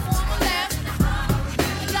got hope on the left.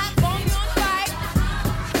 We got Boney on the right.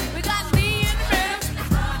 We got Lee in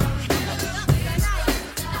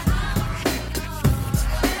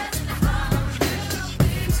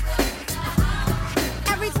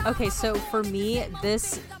the Okay, so for me,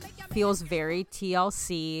 this feels very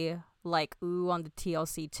TLC, like ooh on the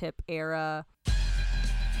TLC tip era.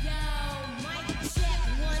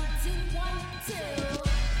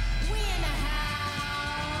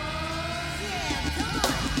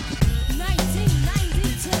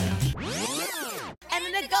 And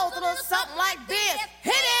then it goes a little something like this.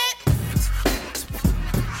 Hit it!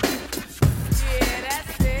 Yeah,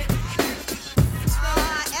 that's it.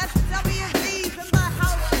 SWV's in the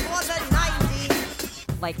house for the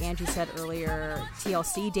 90s. Like Angie said earlier,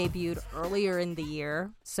 TLC debuted earlier in the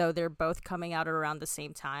year, so they're both coming out around the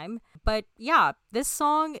same time. But yeah, this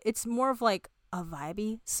song, it's more of like a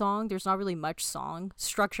vibey song. There's not really much song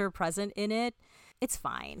structure present in it. It's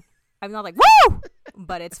fine. I'm not like, woo!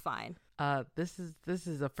 But it's fine. This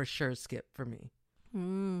is a for sure skip for me.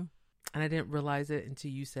 And I didn't realize it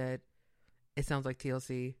until you said it sounds like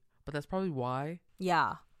TLC, but that's probably why.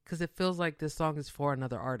 Yeah. Because it feels like this song is for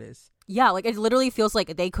another artist. Yeah, like it literally feels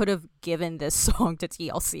like they could have given this song to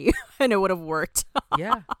TLC and it would have worked.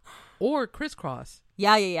 Yeah. Or Crisscross.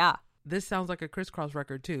 Yeah. This sounds like a Crisscross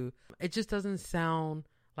record too. It just doesn't sound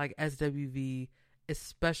like SWV,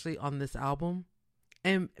 especially on this album.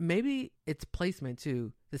 And maybe it's placement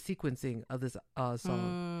too, the sequencing of this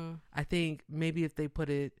song. I think maybe if they put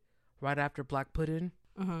it right after Black Puddin',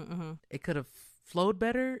 it could have flowed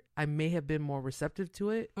better. I may have been more receptive to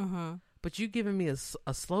it. But you giving me a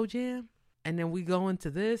slow jam, and then we go into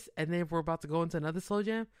this, and then we're about to go into another slow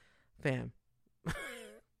jam, fam.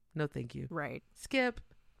 No, thank you. Right. Skip.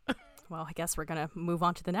 Well, I guess we're gonna move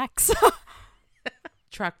on to the next.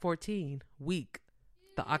 Track 14, Weak.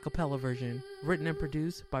 The acapella version, written and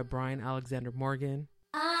produced by Brian Alexander Morgan.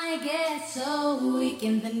 I get so weak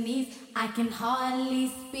in the knees, I can hardly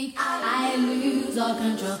speak. I lose all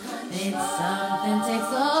control. Then something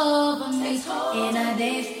takes over me. In a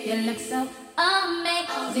daze, you look so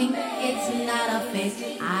amazing. posing, it's not a face.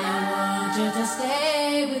 I want you to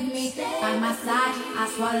stay with me. By my side, I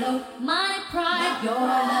swallow my pride. Your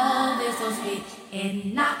love is so sweet, it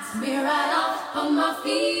knocks me right off of my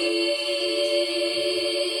feet.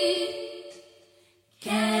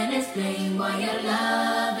 Can't explain why your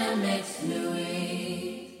love makes me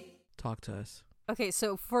weak. Talk to us. Okay,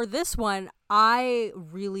 so for this one, I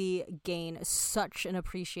really gain such an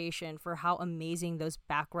appreciation for how amazing those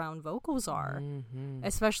background vocals are,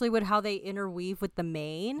 especially with how they interweave with the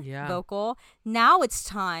main vocal. Now it's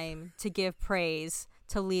time to give praise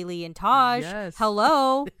to Lily and Taj. Yes.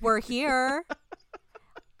 Hello, we're here.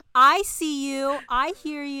 I see you. I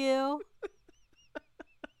hear you.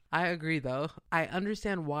 I agree, though. I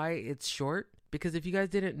understand why it's short, because if you guys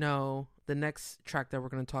didn't know, the next track that we're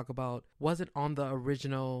going to talk about wasn't on the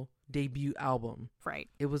original debut album. Right.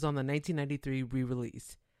 It was on the 1993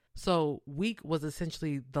 re-release. So Weak was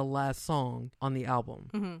essentially the last song on the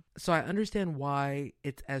album. So I understand why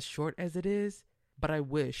it's as short as it is, but I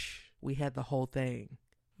wish we had the whole thing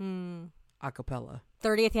a cappella.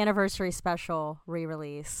 30th anniversary special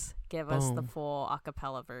re-release. Give us the full a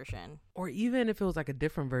cappella version. Or even if it was like a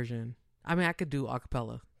different version. I mean, I could do a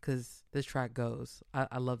cappella because this track goes.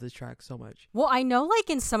 I love this track so much. Well, I know like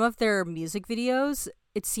in some of their music videos,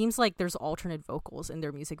 it seems like there's alternate vocals in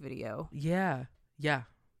their music video. Yeah,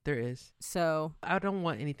 there is. So I don't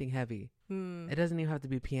want anything heavy. It doesn't even have to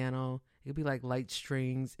be piano. It could be like light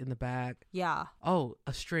strings in the back. Yeah. Oh,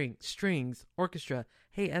 a strings, orchestra.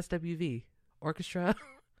 Hey, SWV, orchestra,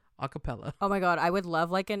 a cappella. Oh my God, I would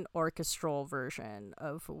love like an orchestral version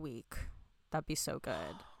of Weak. That'd be so good.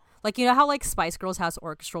 Like, you know how like Spice Girls has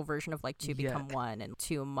orchestral version of like Two Become One and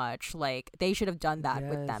Too Much? Like, they should have done that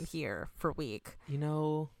with them here for Weak. You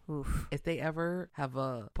know, if they ever have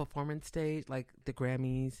a performance stage like the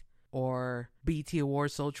Grammys or BET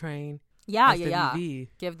Awards, Soul Train. Yeah.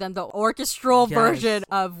 Give them the orchestral version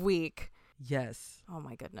of Weak. Yes. Oh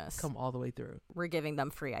my goodness. Come all the way through. We're giving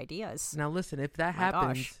them free ideas. Now listen, if that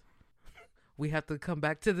happens, we have to come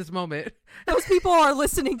back to this moment. Those people are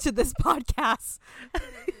listening to this podcast.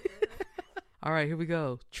 All right, here we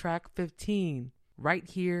go. Track 15, Right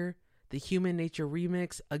Here, the Human Nature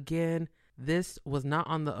remix. Again, this was not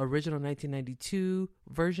on the original 1992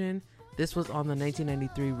 version. This was on the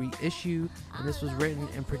 1993 reissue, and this was written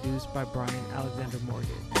and produced by Brian Alexander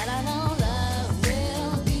Morgan. And I know love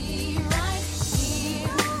will be right here,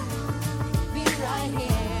 be right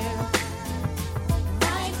here,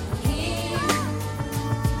 right here,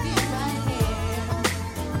 be right here.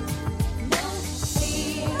 No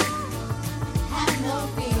fear, have no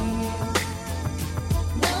fear,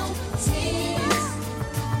 no tears,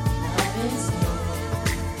 love is here.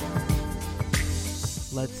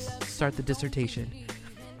 Let's start the dissertation.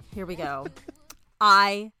 Here we go.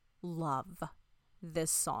 I love this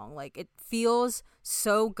song. Like, it feels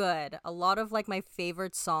so good. A lot of like my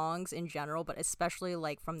favorite songs in general, but especially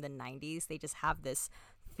like from the 90s, they just have this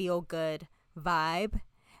feel good vibe.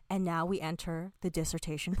 And now we enter the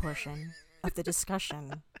dissertation portion of the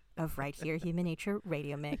discussion of Right Here Human Nature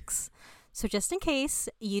Radio Mix. So just in case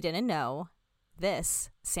you didn't know, this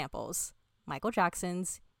samples Michael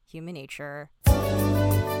Jackson's Human Nature.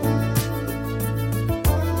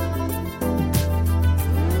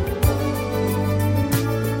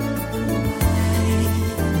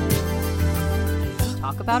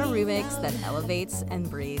 Talk about a remix that elevates and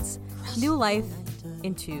breathes new life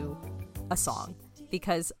into a song,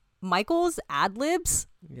 because Michael's ad-libs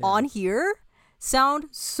on here sound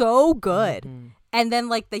so good. And then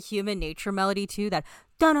like the Human Nature melody too, that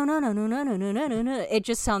it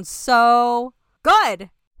just sounds so good.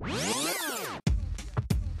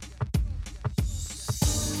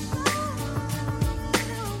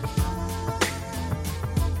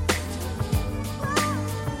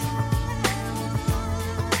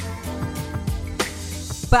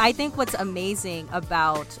 But I think what's amazing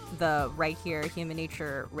about the Right Here Human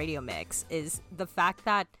Nature radio mix is the fact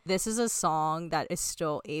that this is a song that is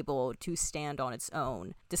still able to stand on its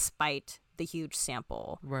own despite the huge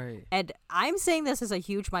sample. Right. And I'm saying this as a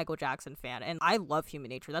huge Michael Jackson fan, and I love Human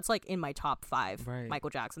Nature. That's like in my top 5 Michael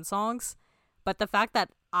Jackson songs. But the fact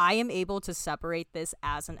that I am able to separate this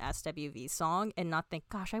as an SWV song and not think,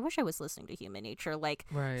 gosh, I wish I was listening to Human Nature. Like,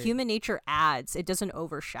 Human Nature adds, it doesn't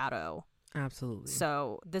overshadow. Absolutely.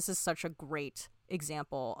 So this is such a great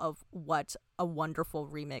example of what a wonderful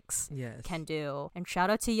remix can do. And shout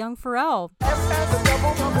out to young Pharrell.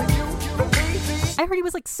 I heard he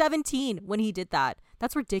was like 17 when he did that.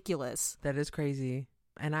 That's ridiculous. That is crazy.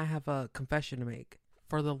 And I have a confession to make.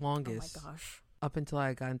 For the longest, oh my gosh, up until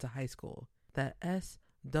I got into high school, that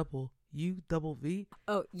SWV.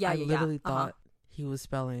 Oh yeah, I literally thought he was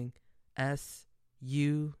spelling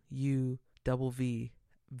SUUVV,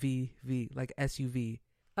 like SUV.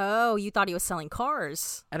 Oh, you thought he was selling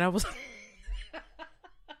cars. And I was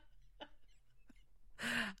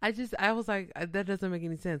I was like, that doesn't make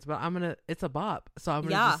any sense, but it's a bop, so I'm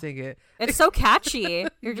gonna just sing it. It's so catchy.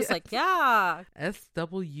 You're just like, yeah.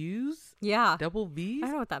 SWUs? Yeah. Double V's? I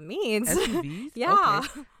don't know what that means. SUVs? Yeah.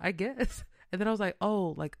 Okay, I guess. And then I was like,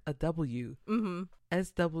 oh, like a W. Mm-hmm.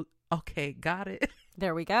 SW. Okay, got it.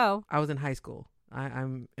 There we go. I was in high school.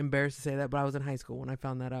 I'm embarrassed to say that, but I was in high school when I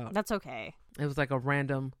found that out. That's okay. It was like a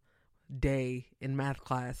random day in math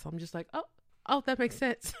class. I'm just like, oh, that makes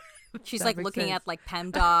sense. She's like looking at like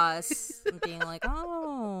PEMDAS and being like,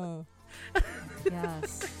 oh,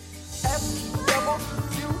 yes.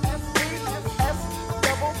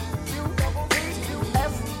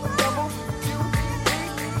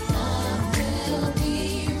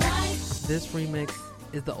 This remix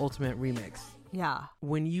is the ultimate remix. Yeah.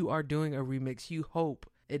 When you are doing a remix, you hope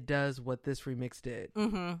it does what this remix did.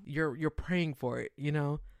 Mm-hmm. You're praying for it, you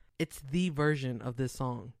know? It's the version of this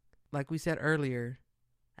song. Like we said earlier,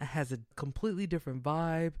 it has a completely different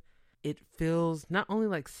vibe. It feels not only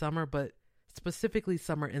like summer, but specifically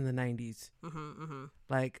summer in the 90s. Mm-hmm, mm-hmm.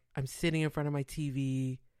 Like I'm sitting in front of my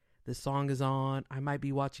TV. The song is on. I might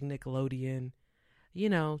be watching Nickelodeon, you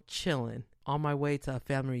know, chilling on my way to a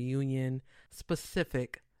family reunion.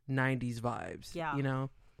 Specific 90s vibes, you know?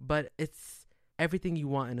 But it's everything you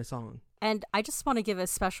want in a song. And I just want to give a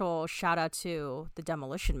special shout out to the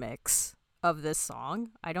Demolition mix of this song.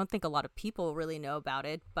 I don't think a lot of people really know about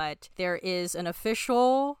it, but there is an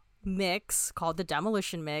official mix called the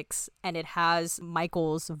Demolition mix, and it has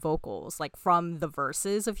Michael's vocals, like from the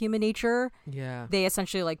verses of Human Nature. Yeah. They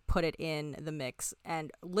essentially like put it in the mix,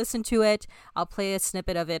 and listen to it. I'll play a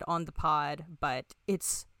snippet of it on the pod, but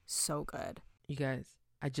it's so good. You guys,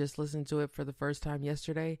 I just listened to it for the first time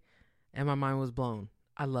yesterday, and my mind was blown.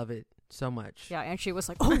 I love it so much. Yeah, and she was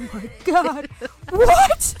like, oh my God,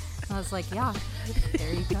 what? I was like, yeah,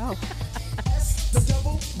 there you go. The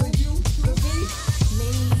double, the U, the V.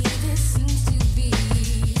 Maybe there seems to be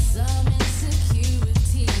some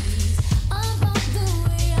insecurities about the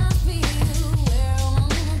way I feel, where I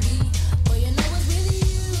wanna be. But you know it's really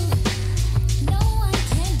you. No one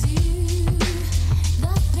can do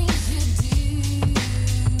the things you do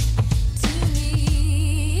to me.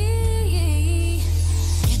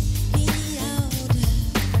 Get me out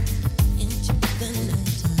into the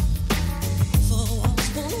night, for what's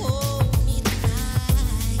gonna hold me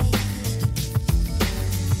tonight.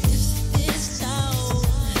 If this town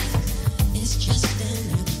is just an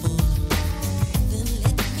apple, then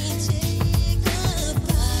let me take a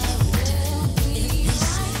bite.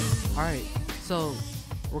 All right, so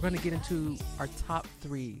we're going to get into our top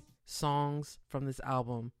 3 songs from this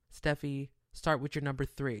album. Steffi, start with your number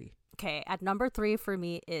 3. Okay, at number 3 for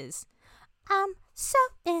me is I'm so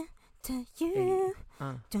into you.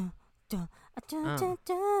 Dun, dun, dun, dun,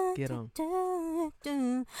 dun, Get 'em. dun,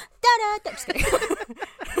 dun, dun, dun. Just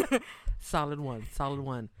kidding. Solid one.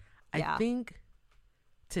 Yeah. I think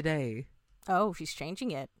today. Oh, she's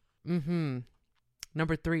changing it.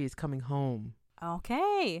 Number 3 is Coming Home.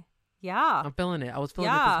 Okay. Yeah. I'm feeling it. I was feeling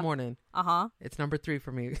it this morning. Uh-huh. It's number 3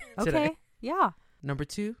 for me Okay. today. Yeah. Number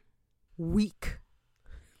 2. Weak.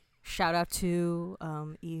 Shout out to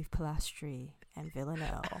Eve Pilastri and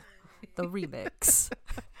Villanelle. The remix.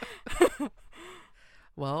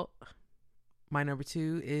 Well, my number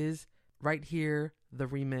 2 is Right Here, the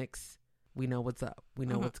remix. We Know What's Up. We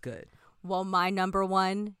know what's good. Well, my number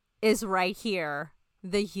 1 is Right Here,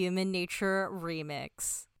 the Human Nature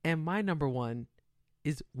remix. And my number 1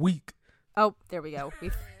 is Weak. Oh, there we go.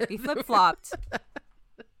 We flip-flopped.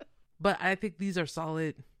 But I think these are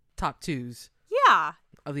solid top 2s. Yeah.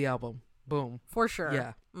 Of the album. Boom. For sure.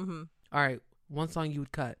 Yeah. Mm-hmm. All right. One song you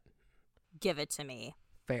would cut. Give it to me.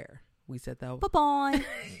 Fair. We said that. Bye-bye.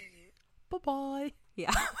 Bye-bye.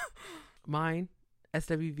 Yeah. Mine,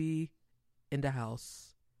 SWV, In the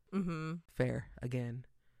House. Mm-hmm. Fair. Again.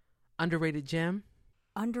 Underrated gem.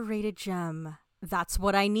 Underrated gem. That's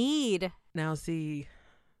what I need. Now, see,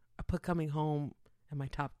 I put Coming Home in my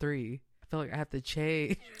top 3. I feel like I have to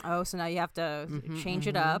change. Oh, so now you have to change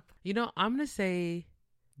it up. You know, I'm going to say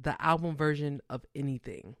the album version of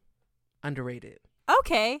Anything. Underrated.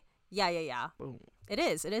 Okay. Yeah. Boom. It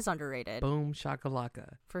is underrated. Boom,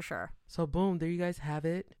 shakalaka. For sure. So boom, there you guys have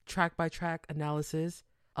it. Track by track analysis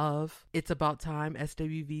of It's About Time,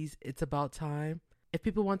 SWV's It's About Time. If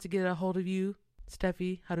people want to get a hold of you,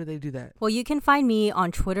 Steffi, how do they do that? Well, you can find me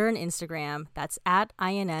on Twitter and Instagram. That's at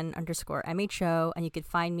INN_MHO. And you can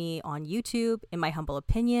find me on YouTube, in my humble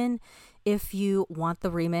opinion. If you want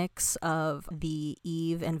the remix of the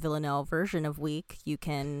Eve and Villanelle version of Week, you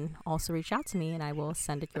can also reach out to me and I will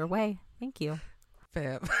send it your way. Thank you.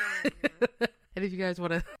 Fab. And if you guys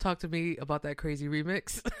want to talk to me about that crazy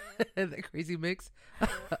remix, that crazy mix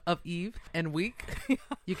of Eve and Week,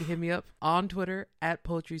 you can hit me up on Twitter at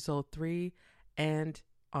PoetrySoul3 and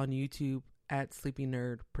on YouTube at Sleepy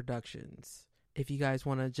Nerd Productions. If you guys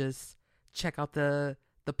want to just check out the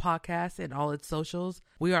podcast and all its socials,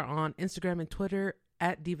 we are on Instagram and Twitter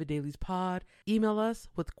at Diva Dailies Pod. Email us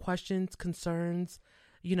with questions, concerns,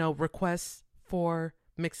 requests for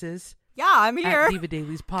mixes. Yeah, I'm here. At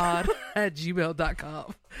divadailiespod at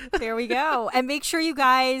gmail.com. There we go. And make sure you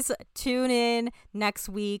guys tune in next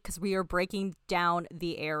week because we are breaking down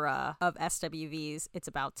the era of SWVs. It's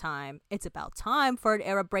about time. It's about time for an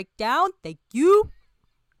era breakdown. Thank you.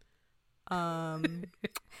 And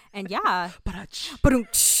yeah.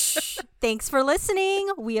 Thanks for listening.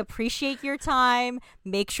 We appreciate your time.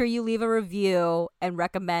 Make sure you leave a review and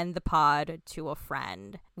recommend the pod to a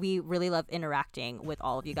friend. We really love interacting with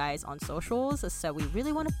all of you guys on socials, so we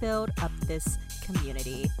really want to build up this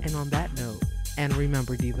community. And on that note, and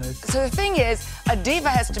remember, divas. So the thing is, a diva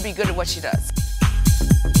has to be good at what she does.